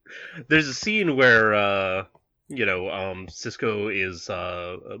 there's a scene where Cisco is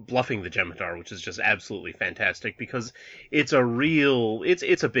bluffing the Jem'Hadar, which is just absolutely fantastic because it's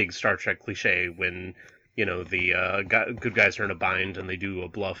a big Star Trek cliche when the good guys are in a bind and they do a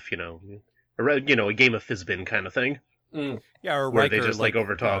bluff, a game of Fizbin kind of thing. Mm. Yeah, or where Riker, they just like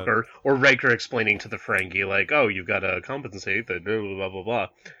overtalk, or Riker explaining to the Ferengi like, "Oh, you've got to compensate the blah blah blah blah."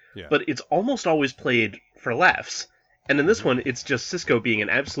 Yeah. But it's almost always played for laughs, and in this one, it's just Cisco being an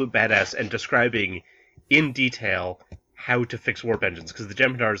absolute badass and describing in detail how to fix warp engines. Because the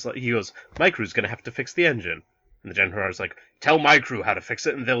Jem'Hadar's like, he goes, "My crew's gonna have to fix the engine," and the Jem'Hadar's like, "Tell my crew how to fix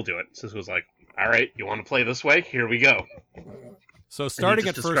it, and they'll do it." Cisco's like, "All right, you want to play this way? Here we go." So starting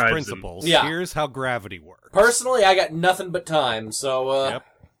at just first describes principles, them. Yeah. Here's how gravity works. Personally, I got nothing but time, so... Yep.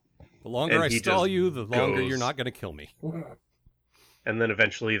 The longer And I he stall just you, the longer goes. you're not going to kill me. And then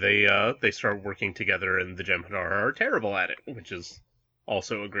eventually they start working together, and the Jem'Hadar are terrible at it, which is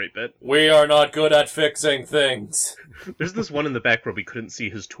also a great bit. We are not good at fixing things. There's this one in the back where we couldn't see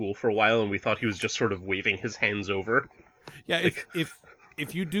his tool for a while, and we thought he was just sort of waving his hands over. Yeah,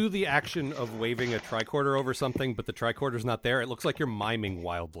 if you do the action of waving a tricorder over something, but the tricorder's not there, it looks like you're miming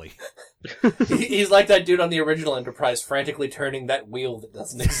wildly. He's like that dude on the original Enterprise, frantically turning that wheel that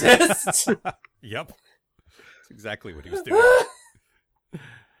doesn't exist. Yep. exactly what he was doing.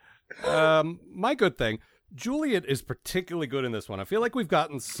 My good thing, Julian is particularly good in this one. I feel like we've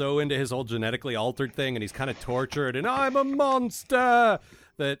gotten so into his whole genetically altered thing, and he's kind of tortured, and I'm a monster,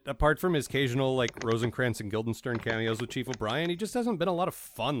 that apart from his occasional, like, Rosencrantz and Guildenstern cameos with Chief O'Brien, he just hasn't been a lot of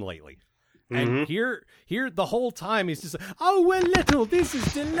fun lately. And here, the whole time, he's just like, oh, we're little, this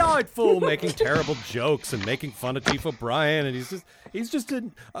is delightful, making terrible jokes and making fun of Chief O'Brien, and he's just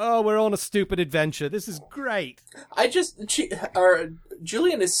we're on a stupid adventure, this is great.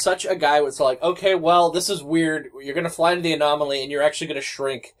 Julian is such a guy who's like, okay, well, this is weird, you're gonna fly into the anomaly, and you're actually gonna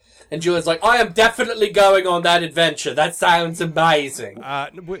shrink. And Julian's like, I am definitely going on that adventure, that sounds amazing.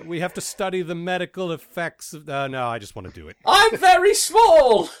 We have to study the medical effects of, no, I just want to do it. I'm very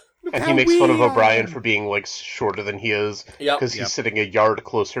small! And he makes fun of O'Brien for being, like, shorter than he is. Because he's sitting a yard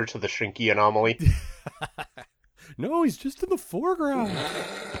closer to the shrinky anomaly. No, he's just in the foreground.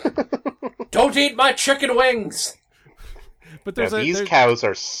 Don't eat my chicken wings! But these cows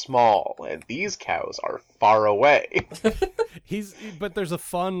are small, and these cows are far away. But there's a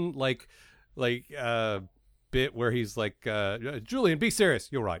fun, bit where he's like, Julian, be serious.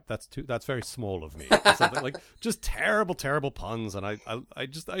 You're right. That's very small of me. Something like just terrible puns, and I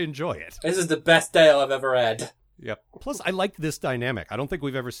enjoy it. This is the best day I've ever had. Yep. Plus, I like this dynamic. I don't think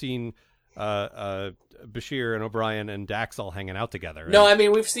we've ever seen Bashir and O'Brien and Dax all hanging out together. No, I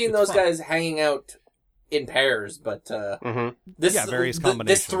mean we've seen those guys hanging out in pairs, but various combinations.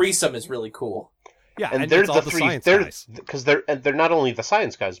 This threesome is really cool. Yeah, and they're the three guys. Because they're not only the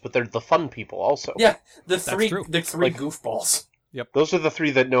science guys, but they're the fun people also. Yeah, the three goofballs. Yep. Those are the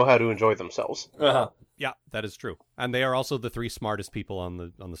three that know how to enjoy themselves. Uh-huh. Yeah, that is true. And they are also the three smartest people on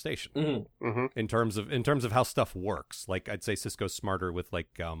the station. Mm-hmm. Mm-hmm. In terms of how stuff works. Like, I'd say Sisko's smarter with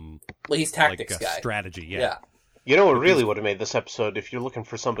he's tactics guy. Strategy, yeah. You know what really would have made this episode if you're looking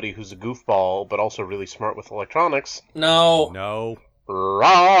for somebody who's a goofball but also really smart with electronics? No.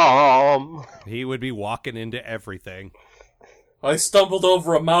 Rom! He would be walking into everything. I stumbled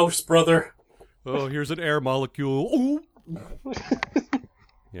over a mouse, brother. Oh, here's an air molecule. Ooh.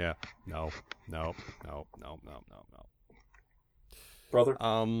 Yeah. No. Brother.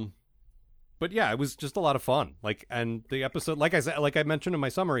 But yeah, it was just a lot of fun. And the episode, like I mentioned in my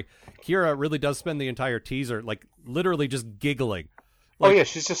summary, Kira really does spend the entire teaser, literally just giggling.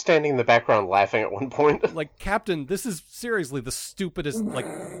 She's just standing in the background laughing at one point. Captain, this is seriously the stupidest,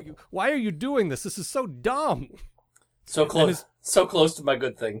 why are you doing this? This is so dumb. So close to my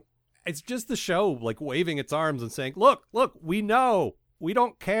good thing. It's just the show, waving its arms and saying, look, we know. We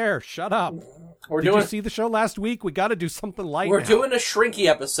don't care. Shut up. Did you see the show last week? We got to do something light We're now. doing a Shrinky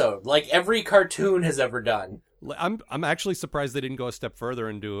episode, like every cartoon has ever done. I'm actually surprised they didn't go a step further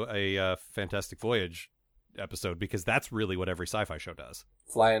and do a Fantastic Voyage episode, because that's really what every sci-fi show does.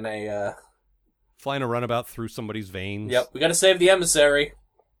 Flying a runabout through somebody's veins. Yep, we got to save the emissary.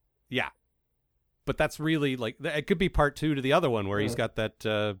 Yeah. But that's really, it could be part 2 to the other one, where he's got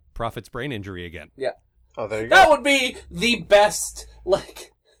that Prophet's brain injury again. Yeah. Oh, there you go. That would be the best,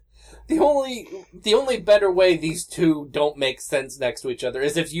 the only better way these two don't make sense next to each other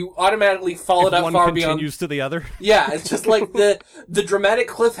is if you automatically followed up Far Beyond. One continues to the other. Yeah, it's just like the dramatic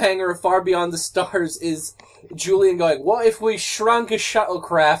cliffhanger of Far Beyond the Stars is Julian going, what if we shrunk a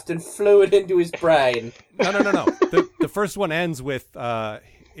shuttlecraft and flew it into his brain? No. The first one ends with,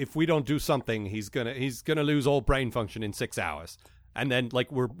 if we don't do something, he's gonna lose all brain function in 6 hours. And then,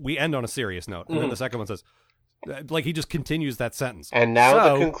 we end on a serious note. And then the second one says, he just continues that sentence. And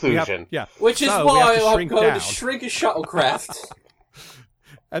now the conclusion. Which is why I'm going to shrink a shuttlecraft.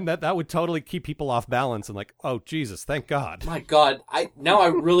 And that would totally keep people off balance and oh, Jesus, thank God. My God, now I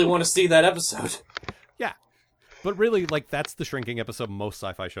really want to see that episode. Yeah. But really, that's the shrinking episode most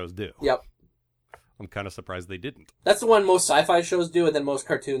sci-fi shows do. Yep. I'm kind of surprised they didn't. That's the one most sci-fi shows do, and then most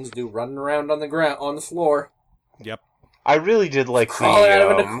cartoons do, running around on the floor. Yep. I really did like crawling out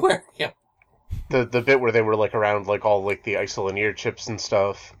of an aquarium. The bit where they were around all the isolinear chips and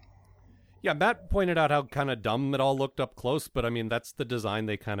stuff. Yeah, Matt pointed out how kind of dumb it all looked up close, but I mean that's the design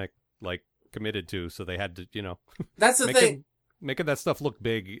they kind of committed to, so they had to That's the thing. Making that stuff look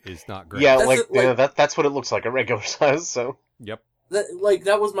big is not great. Yeah, that's what it looks like at regular size. So yep.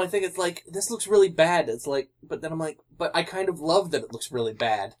 That was my thing. It's this looks really bad. It's but then I'm but I kind of love that it looks really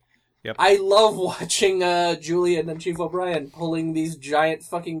bad. Yep. I love watching Julian and Chief O'Brien pulling these giant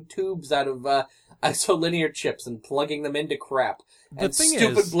fucking tubes out of isolinear chips and plugging them into crap. And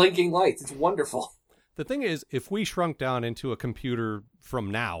stupid blinking lights. It's wonderful. The thing is, if we shrunk down into a computer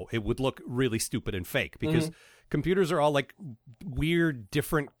from now, it would look really stupid and fake, because computers are all like weird,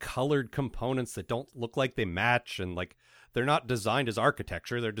 different colored components that don't look like they match, and like they're not designed as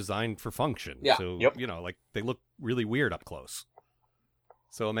architecture; they're designed for function. Yeah. So like they look really weird up close.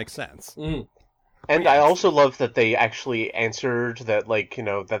 So it makes sense. Mm. And I also love that they actually answered that, like,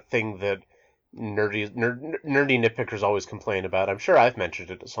 that thing that nerdy nitpickers always complain about. I'm sure I've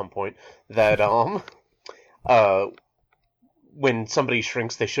mentioned it at some point that when somebody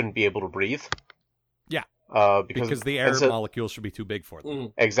shrinks, they shouldn't be able to breathe. Yeah. Because the air molecules should be too big for them.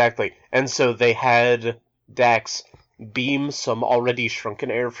 Mm. Exactly. And so they had Dax beam some already shrunken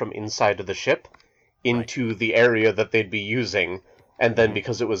air from inside of the ship into the area that they'd be using, and then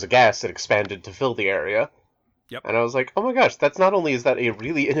because it was a gas, it expanded to fill the area. Yep. And I was like, oh my gosh, that's not only is that a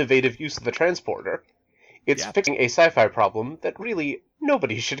really innovative use of the transporter, it's fixing a sci-fi problem that really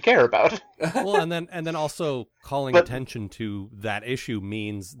nobody should care about. Well, and then also calling attention to that issue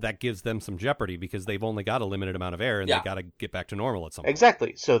means that gives them some jeopardy because they've only got a limited amount of air and they got to get back to normal at some point.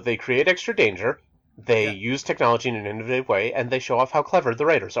 Exactly. So they create extra danger, they use technology in an innovative way, and they show off how clever the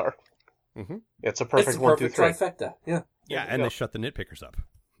writers are. Mm-hmm. It's a perfect 1, 2, 3. Trifecta. Yeah. Yeah, and they shut the nitpickers up.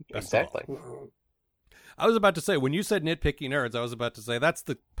 Exactly. I was about to say, when you said nitpicky nerds, I was about to say, that's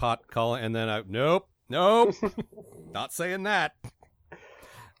the pot calling, and then nope, not saying that.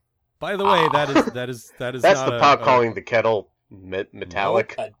 By the way, that is That's not the pot calling the kettle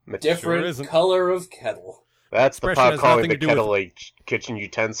metallic. A different color of kettle. That's the pot calling the kettle with... a kitchen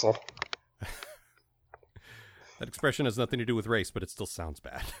utensil. That expression has nothing to do with race, but it still sounds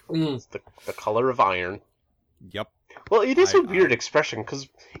bad. It's the color of iron. Yep. Well, it is a weird expression, because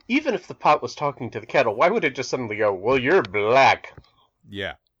even if the pot was talking to the kettle, why would it just suddenly go, well, you're black?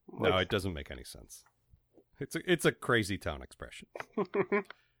 Yeah. No, it doesn't make any sense. It's a crazy town expression.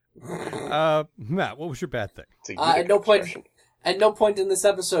 Matt, what was your bad thing? At no point in this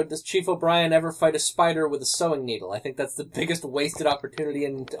episode does Chief O'Brien ever fight a spider with a sewing needle. I think that's the biggest wasted opportunity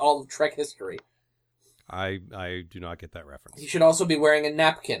in all of Trek history. I do not get that reference. He should also be wearing a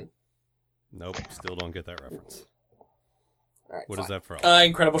napkin. Nope, still don't get that reference. All right, what is that from?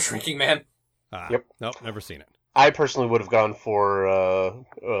 Incredible Shrinking Man. Yep. Nope, never seen it. I personally would have gone for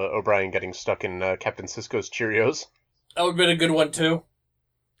O'Brien getting stuck in Captain Sisko's Cheerios. That would have been a good one, too.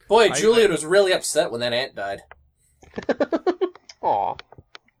 Boy, Julian was really upset when that ant died. Aw.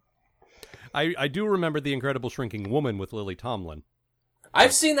 I do remember The Incredible Shrinking Woman with Lily Tomlin.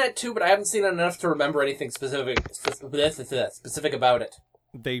 I've seen that, too, but I haven't seen it enough to remember anything specific about it.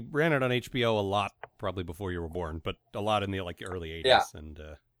 They ran it on HBO a lot, probably before you were born, but a lot in the early 80s, yeah. And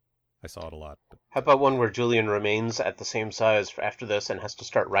I saw it a lot. But... How about one where Julian remains at the same size after this and has to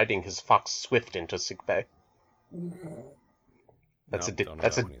start riding his Fox Swift into sickbay? That's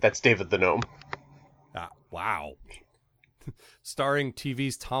David the Gnome. Ah, wow. Starring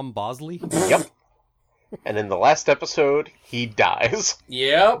TV's Tom Bosley? Yep. And in the last episode, he dies.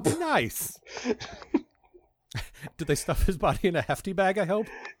 Yep. Nice. Did they stuff his body in a hefty bag, I hope?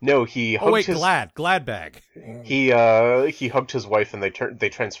 No, he hugged Glad bag. He hugged his wife and they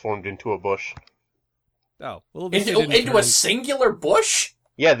transformed into a bush. Oh. Well, into a singular bush?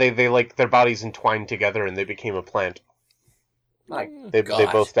 Yeah, they like their bodies entwined together and they became a plant. They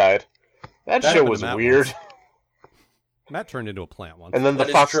both died. That show was weird. Once. Matt turned into a plant once. And then the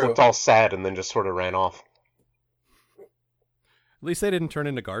fox looked all sad and then just sort of ran off. At least they didn't turn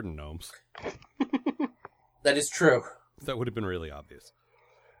into garden gnomes. That is true. That would have been really obvious.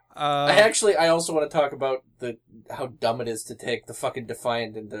 I also want to talk about how dumb it is to take the fucking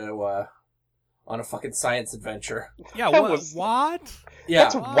Defiant into on a fucking science adventure. Yeah, what? Yeah,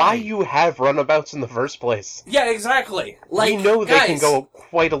 that's why you have runabouts in the first place. Yeah, exactly. Like, we know they can go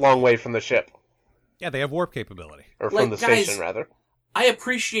quite a long way from the ship. Yeah, they have warp capability. Or from the station, rather. I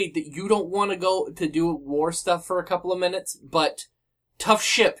appreciate that you don't want to go to do war stuff for a couple of minutes, but tough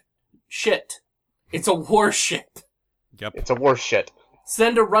shit. It's a warship. Yep. It's a warship.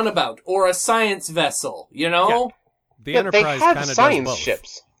 Send a runabout or a science vessel, you know? Yeah. The Enterprise kind of does both.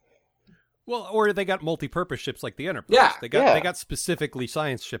 Ships. Well, or they got multi-purpose ships like the Enterprise. Yeah. They got specifically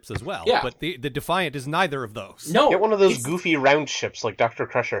science ships as well. Yeah. But the Defiant is neither of those. No. Get one of those goofy round ships like Dr.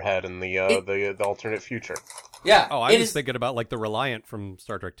 Crusher had in the alternate future. Yeah. Oh, I was thinking about like the Reliant from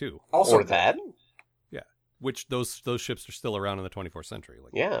Star Trek 2. Also or that. Yeah. Which those ships are still around in the 24th century.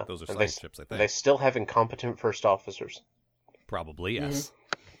 Like, yeah. Those are science ships, I think. They still have incompetent first officers. Probably, yes.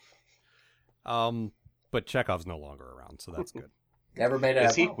 Mm-hmm. But Chekhov's no longer around, so that's good. Never made it.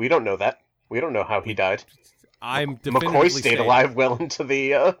 Is he? We don't know that. We don't know how he died. I'm definitively McCoy stayed alive well into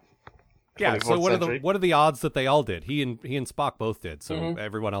the yeah. So what century. are the odds that they all did? He and Spock both did. So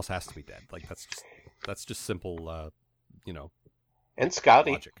everyone else has to be dead. Like that's just simple. And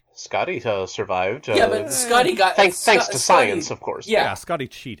Scotty. logic. Scotty survived. Yeah, but Scotty got... Thanks to science, of course. Yeah, Scotty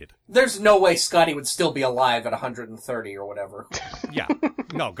cheated. There's no way Scotty would still be alive at 130 or whatever. Yeah.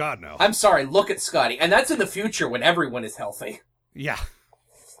 No, God, no. I'm sorry, look at Scotty. And that's in the future when everyone is healthy. Yeah.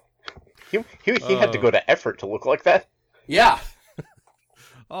 He had to go to effort to look like that. Yeah.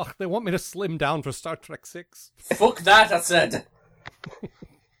 Oh, they want me to slim down for Star Trek 6. Fuck that, I said.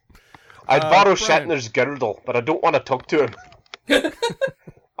 I'd borrow Brian. Shatner's girdle, but I don't want to talk to him.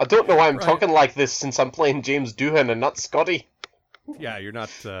 I don't know why I'm talking like this since I'm playing James Doohan and not Scotty. Yeah, you're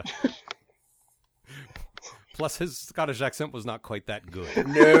not... Plus, his Scottish accent was not quite that good.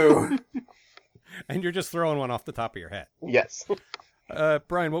 No. And you're just throwing one off the top of your head. Yes.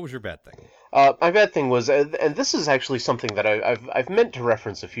 Brian, what was your bad thing? My bad thing was, and this is actually something that I've meant to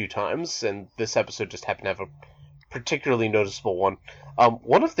reference a few times, and this episode just happened to have a particularly noticeable one.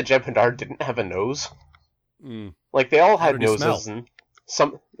 One of the Jem'Hadar didn't have a nose. Mm. Like, they all How had did he noses, smell? and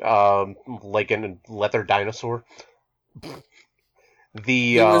some, like a leather dinosaur.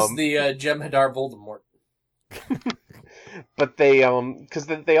 He was the Jem'Hadar Voldemort. But they, because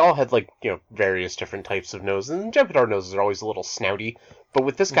they all had, like, you know, various different types of noses, and Jem'Hadar noses are always a little snouty, but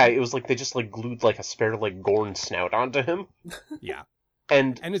with this guy, it was like they just, like, glued, like, a spare, like, Gorn snout onto him. Yeah.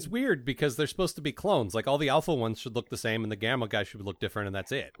 And it's weird because they're supposed to be clones. Like, all the Alpha ones should look the same, and the Gamma guy should look different, and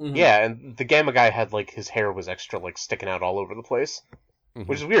that's it. Mm-hmm. yeah, and the Gamma guy had, like, his hair was extra, like, sticking out all over the place. Mhm.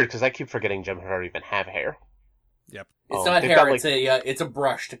 Which is weird, because I keep forgetting Jem'Hadar even have hair. Yep. It's not they've hair, got, like- it's a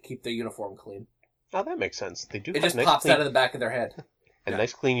brush to keep the uniform clean. Oh, that makes sense. They do It have just nice pops clean, out of the back of their head. and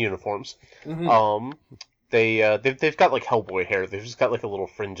nice clean uniforms. Mm-hmm. They've got, like, Hellboy hair. They've just got, like, a little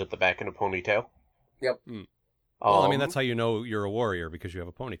fringe at the back and a ponytail. Yep. Well, I mean, that's how you know you're a warrior, because you have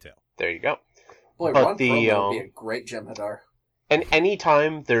a ponytail. There you go. Boy, but Ron the, Perlman would be a great Jem'Hadar. And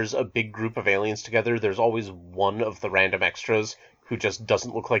anytime there's a big group of aliens together, there's always one of the random extras who just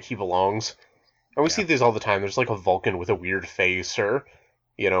doesn't look like he belongs. And we see these all the time. There's like a Vulcan with a weird face, or,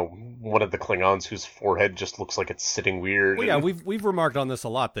 you know, one of the Klingons whose forehead just looks like it's sitting weird. Well, yeah, we've remarked on this a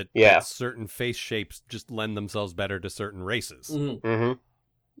lot, that certain face shapes just lend themselves better to certain races. Mm-hmm. Mm-hmm.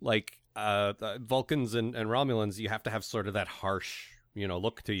 Like, Vulcans and Romulans, you have to have sort of that harsh, you know,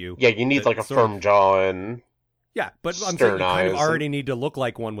 look to you. Yeah, you need like a firm jaw and... Yeah, but I'm saying you kind of eyes already need to look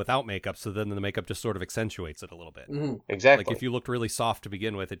like one without makeup, so then the makeup just sort of accentuates it a little bit. Mm-hmm. Exactly. Like, if you looked really soft to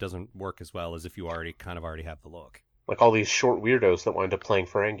begin with, it doesn't work as well as if you already have the look. Like all these short weirdos that wind up playing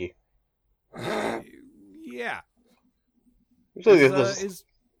Ferengi. Yeah. Usually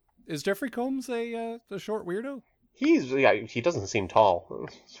Is Jeffrey Combs a short weirdo? He doesn't seem tall,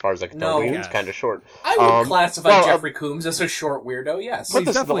 as far as I can tell. No. He's kind of short. I would classify Jeffrey Combs as a short weirdo, yes. But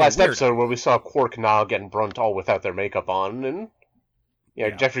this is the last episode where we saw Quark, Nog, and Brunt all without their makeup on, and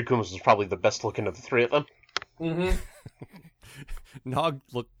Jeffrey Combs was probably the best looking of the three of them. Mm-hmm. Nog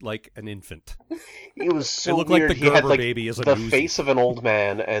looked like an infant. It was so it looked weird. Like the he had Gerber baby as a the newsie. face of an old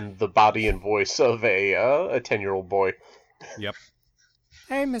man and the body and voice of a 10-year-old boy. Yep.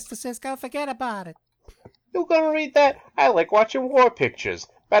 Hey, Mr. Sisko, forget about it. You gonna read that? I like watching war pictures.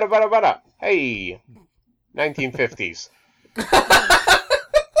 Bada bada bada. Hey, 1950s.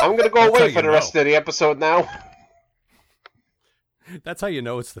 I'm gonna go away for the rest of the episode now. That's how you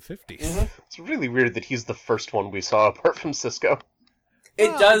know it's the 50s. Mm-hmm. It's really weird that he's the first one we saw apart from Sisko.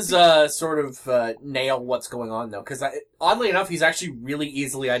 It does sort of nail what's going on, though, because oddly enough, he's actually really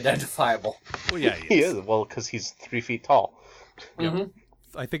easily identifiable. Well, yeah, he is. Well, because he's 3 feet tall. Mm-hmm.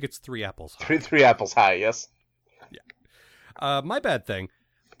 I think it's 3 apples high. Three apples high, yes. Yeah. My bad thing.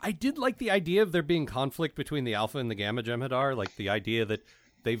 I did like the idea of there being conflict between the Alpha and the Gamma Jem'Hadar, like the idea that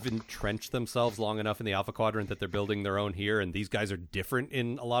they've entrenched themselves long enough in the Alpha Quadrant that they're building their own here, and these guys are different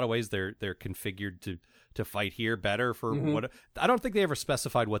in a lot of ways. They're configured to fight here better for what. I don't think they ever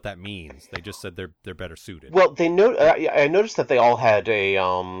specified what that means. They just said they're better suited. Well, I noticed that they all had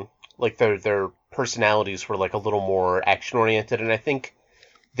a like their personalities were like a little more action oriented, and I think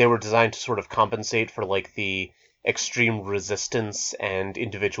they were designed to sort of compensate for like the extreme resistance and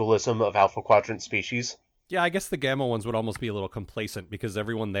individualism of Alpha Quadrant species. Yeah, I guess the Gamma ones would almost be a little complacent because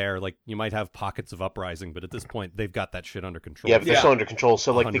everyone there, like, you might have pockets of uprising, but at this point, they've got that shit under control. Yeah, but they're so under control,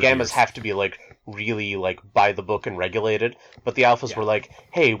 so, like, the 100 Gammas years. have to be, like, really, like, by the book and regulated, but the Alphas were like,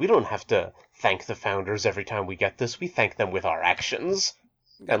 hey, we don't have to thank the Founders every time we get this, we thank them with our actions.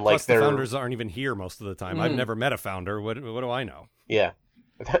 And, like, Plus, the Founders aren't even here most of the time. I've never met a Founder. What do I know? Yeah.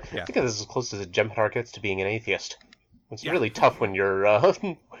 I think this is as close as a Jem'Hadar gets to being an atheist. It's really tough when your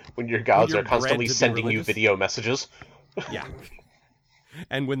when your gods you're are constantly bred to be sending you religious. video messages. Yeah.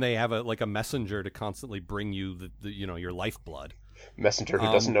 And when they have a messenger to constantly bring you the your lifeblood. Messenger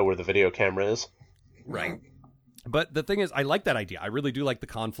who doesn't know where the video camera is. Right. But the thing is, I like that idea. I really do like the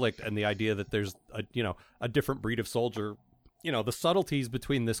conflict and the idea that there's a different breed of soldier. The subtleties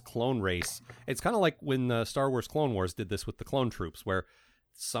between this clone race. It's kind of like when Star Wars Clone Wars did this with the clone troops, where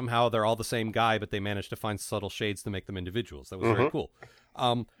somehow they're all the same guy, but they managed to find subtle shades to make them individuals. That was very cool.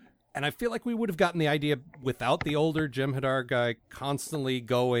 And I feel like we would have gotten the idea without the older Jem'Hadar guy constantly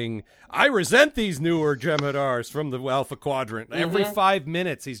going, I resent these newer Jem'Hadars from the Alpha Quadrant. Every 5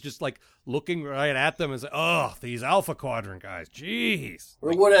 minutes, he's just like looking right at them and saying, oh, these Alpha Quadrant guys, jeez.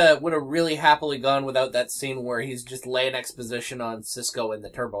 Or would have really happily gone without that scene where he's just laying exposition on Sisko in the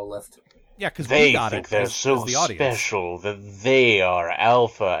turbo lift. Yeah, because they think they're so special that they are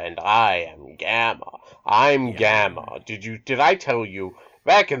Alpha and I am Gamma. I'm Gamma. Did I tell you?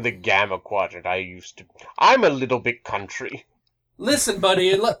 Back in the Gamma Quadrant, I'm a little bit country. Listen,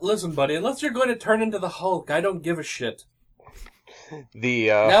 buddy, unless you're going to turn into the Hulk, I don't give a shit.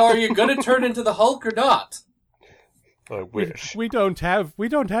 Now, are you going to turn into the Hulk or not? I wish. We don't have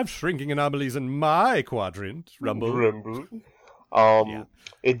shrinking anomalies in my quadrant, Rumble.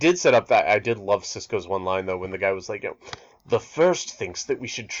 It did set up that. I did love Sisko's one line, though, when the guy was like, the First thinks that we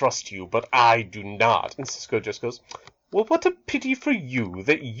should trust you, but I do not. And Sisko just goes, well, what a pity for you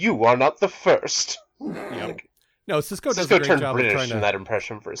that you are not the First. Yep. No, Sisko does a great turned job British of trying to... in that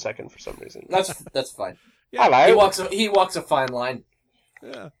impression for a second for some reason. That's fine. Yeah, hello. He walks a fine line.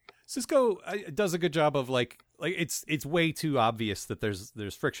 Yeah, Sisko does a good job of like it's way too obvious that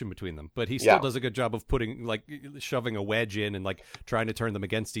there's friction between them, but he still does a good job of putting shoving a wedge in and trying to turn them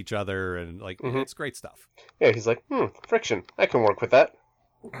against each other, and it's great stuff. Yeah, he's like, friction. I can work with that.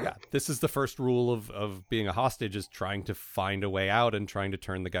 Yeah, this is the first rule of being a hostage, is trying to find a way out and trying to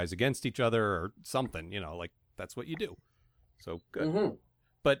turn the guys against each other or something. That's what you do. So good. Mm-hmm.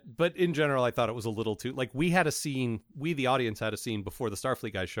 But in general, I thought it was a little too we the audience had a scene before the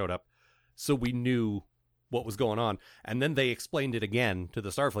Starfleet guys showed up, so we knew what was going on, and then they explained it again to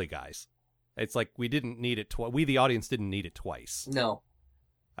the Starfleet guys. It's like we didn't need it we the audience didn't need it twice. No.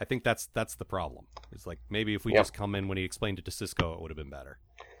 I think that's the problem. It's like maybe if we just come in when he explained it to Sisko, it would have been better.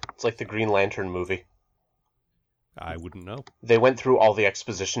 It's like the Green Lantern movie. I wouldn't know. They went through all the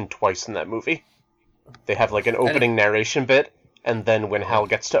exposition twice in that movie. They have an opening narration bit, and then when Hal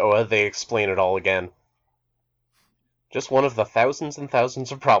gets to Oa, they explain it all again. Just one of the thousands and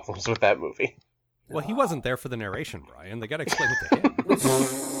thousands of problems with that movie. Well, he wasn't there for the narration, Brian. They got to explain it to him.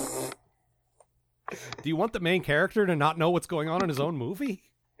 Do you want the main character to not know what's going on in his own movie?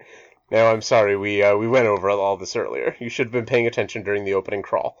 No, I'm sorry. We went over all this earlier. You should have been paying attention during the opening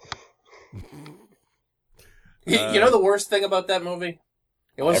crawl. You know the worst thing about that movie?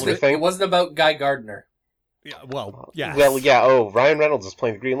 It wasn't about Guy Gardner. Yeah, well, yeah. Well, yeah, Ryan Reynolds is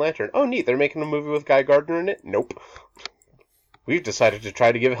playing the Green Lantern. Oh, neat, they're making a movie with Guy Gardner in it? Nope. We've decided to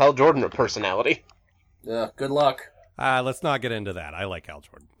try to give Hal Jordan a personality. Good luck. Let's not get into that. I like Hal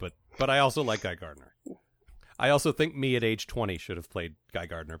Jordan, but I also like Guy Gardner. I also think me at age 20 should have played Guy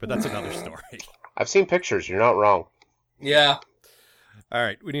Gardner, but that's another story. I've seen pictures. You're not wrong. Yeah. All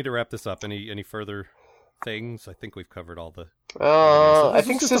right, we need to wrap this up. Any further things? I think we've covered all the... I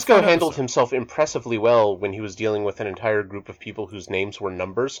think Sisko handled himself impressively well when he was dealing with an entire group of people whose names were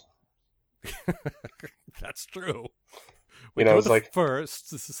numbers. That's true. It was like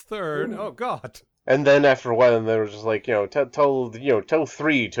first, this is third. Oh God! And then after a while, they were just like, tell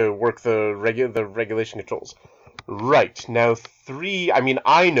 3 to work the regulation controls. Right now, 3. I mean,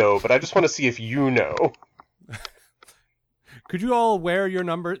 I know, but I just want to see if you know. Could you all wear your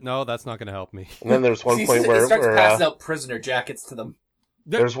number? No, that's not going to help me. And then there's one point where... He starts passing out prisoner jackets to them.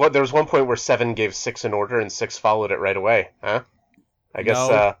 There's one point where 7 gave 6 an order and 6 followed it right away, huh? I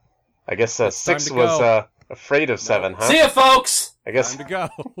guess 6 was afraid of 7, huh? See ya, folks! I guess... Time to go.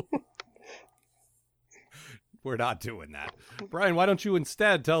 We're not doing that. Brian, why don't you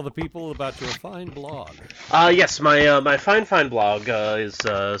instead tell the people about your fine blog? Yes, my fine blog is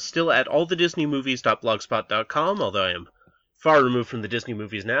still at allthedisneymovies.blogspot.com, although I am far removed from the Disney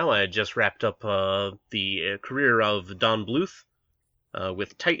movies now. I just wrapped up the career of Don Bluth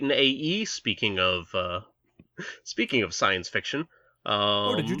with Titan AE. Speaking of science fiction.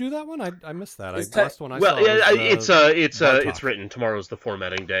 Did you do that one? I missed that. Last one I saw. It's written. Tomorrow's the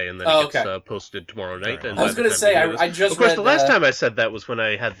formatting day, and then it gets posted tomorrow night. And I was going to say, I just. Of course, the last time I said that was when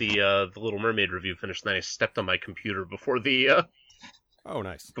I had the Little Mermaid review finished, and then I stepped on my computer before the. Oh,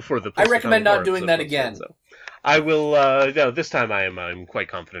 nice. Before the. I recommend not doing that again. So. I will. No, this time I'm quite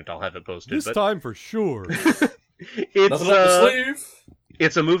confident I'll have it posted. This time for sure.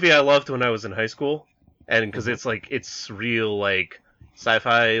 It's a movie I loved when I was in high school, and because it's real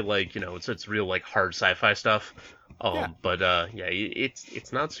sci-fi, it's real hard sci-fi stuff. But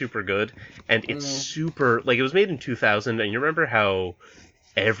it's not super good, and it's super, like, it was made in 2000, and you remember how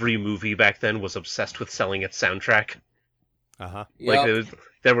every movie back then was obsessed with selling its soundtrack? Uh-huh. Like,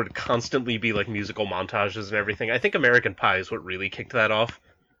 there would constantly be, like, musical montages and everything. I think American Pie is what really kicked that off.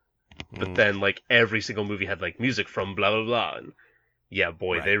 But then, like, every single movie had, like, music from blah, blah, blah. And yeah,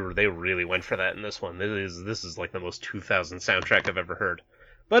 boy, right. they really went for that in this one. This is, like, the most 2000 soundtrack I've ever heard.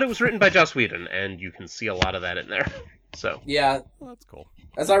 But it was written by Joss Whedon, and you can see a lot of that in there. So yeah. Well, that's cool.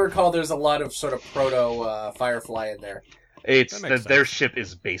 As I recall, there's a lot of sort of proto Firefly in there. Their ship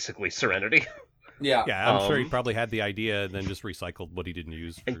is basically Serenity. Yeah. Yeah, I'm sure he probably had the idea and then just recycled what he didn't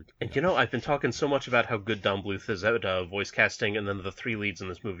use. And you know, I've been talking so much about how good Don Bluth is at voice casting, and then the three leads in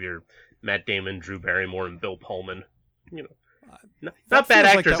this movie are Matt Damon, Drew Barrymore, and Bill Pullman. You know, not bad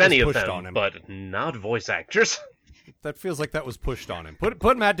actors, like any of them, but not voice actors. That feels like that was pushed on him.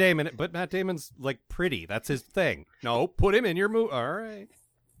 Put Matt Damon, but Matt Damon's, like, pretty. That's his thing. No, put him in your movie. All right.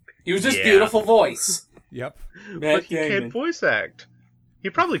 He was just beautiful voice. Yep. But he can't voice act. He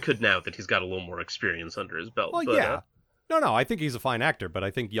probably could now that he's got a little more experience under his belt. Well, but, yeah. No, I think he's a fine actor, but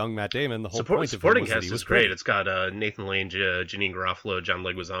I think young Matt Damon, the whole point of him supporting was that cast he was is great. pretty. It's got Nathan Lane, Janine Garofalo, John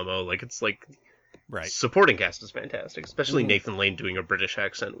Leguizamo. Like, it's like... Right. Supporting cast is fantastic, especially Nathan Lane doing a British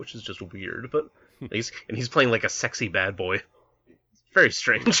accent, which is just weird, but he's playing like a sexy bad boy. Very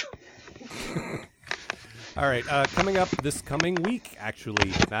strange. All right, coming up this coming week,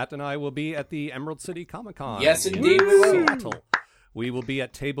 actually, Matt and I will be at the Emerald City Comic Con. Yes, indeed, we will. Seattle. We will be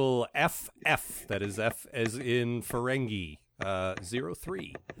at table FF, that is F as in Ferengi,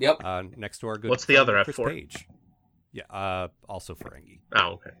 03. Yep. Next to our good What's the other F Chris for? Page. Yeah, also Ferengi.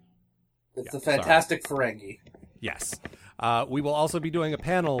 Oh, okay. It's a fantastic Ferengi. Yes. We will also be doing a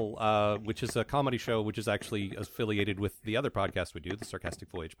panel, which is a comedy show, which is actually affiliated with the other podcast we do, the Sarcastic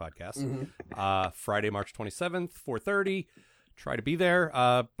Voyage podcast. Friday, March 27th, 4:30. Try to be there.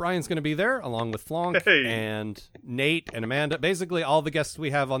 Brian's going to be there, along with Flonk and Nate and Amanda. Basically, all the guests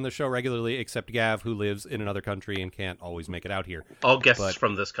we have on the show regularly, except Gav, who lives in another country and can't always make it out here. All guests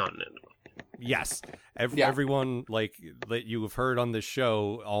from this continent. Yes. Everyone like that you have heard on this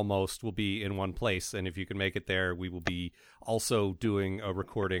show almost will be in one place. And if you can make it there, we will be also doing a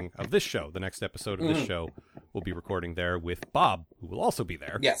recording of this show. The next episode of this show will be recording there with Bob, who will also be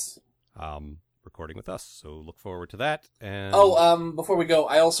there. Yes. Recording with us. So look forward to that. And before we go,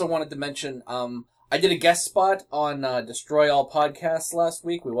 I also wanted to mention, I did a guest spot on Destroy All Podcasts last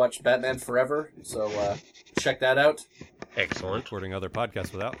week. We watched Batman Forever, so check that out. Excellent. Recording other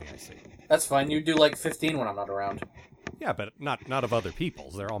podcasts without me, I see. That's fine. You do like 15 when I'm not around. Yeah, but not of other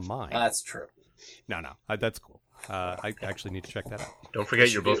people's. They're all mine. That's true. No, that's cool. I actually need to check that out. Don't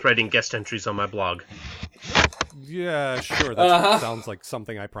forget, you're both writing guest entries on my blog. Yeah, sure. That sounds like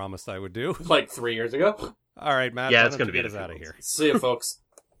something I promised I would do. Like 3 years ago. All right, Matt. Yeah, it's going to be get us out of here. See you, folks.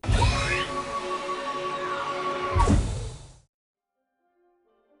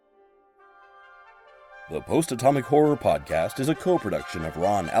 The Post-Atomic Horror Podcast is a co-production of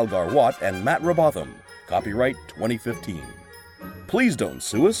Ron Algar Watt and Matt Robotham. Copyright 2015. Please don't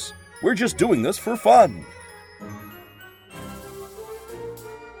sue us. We're just doing this for fun.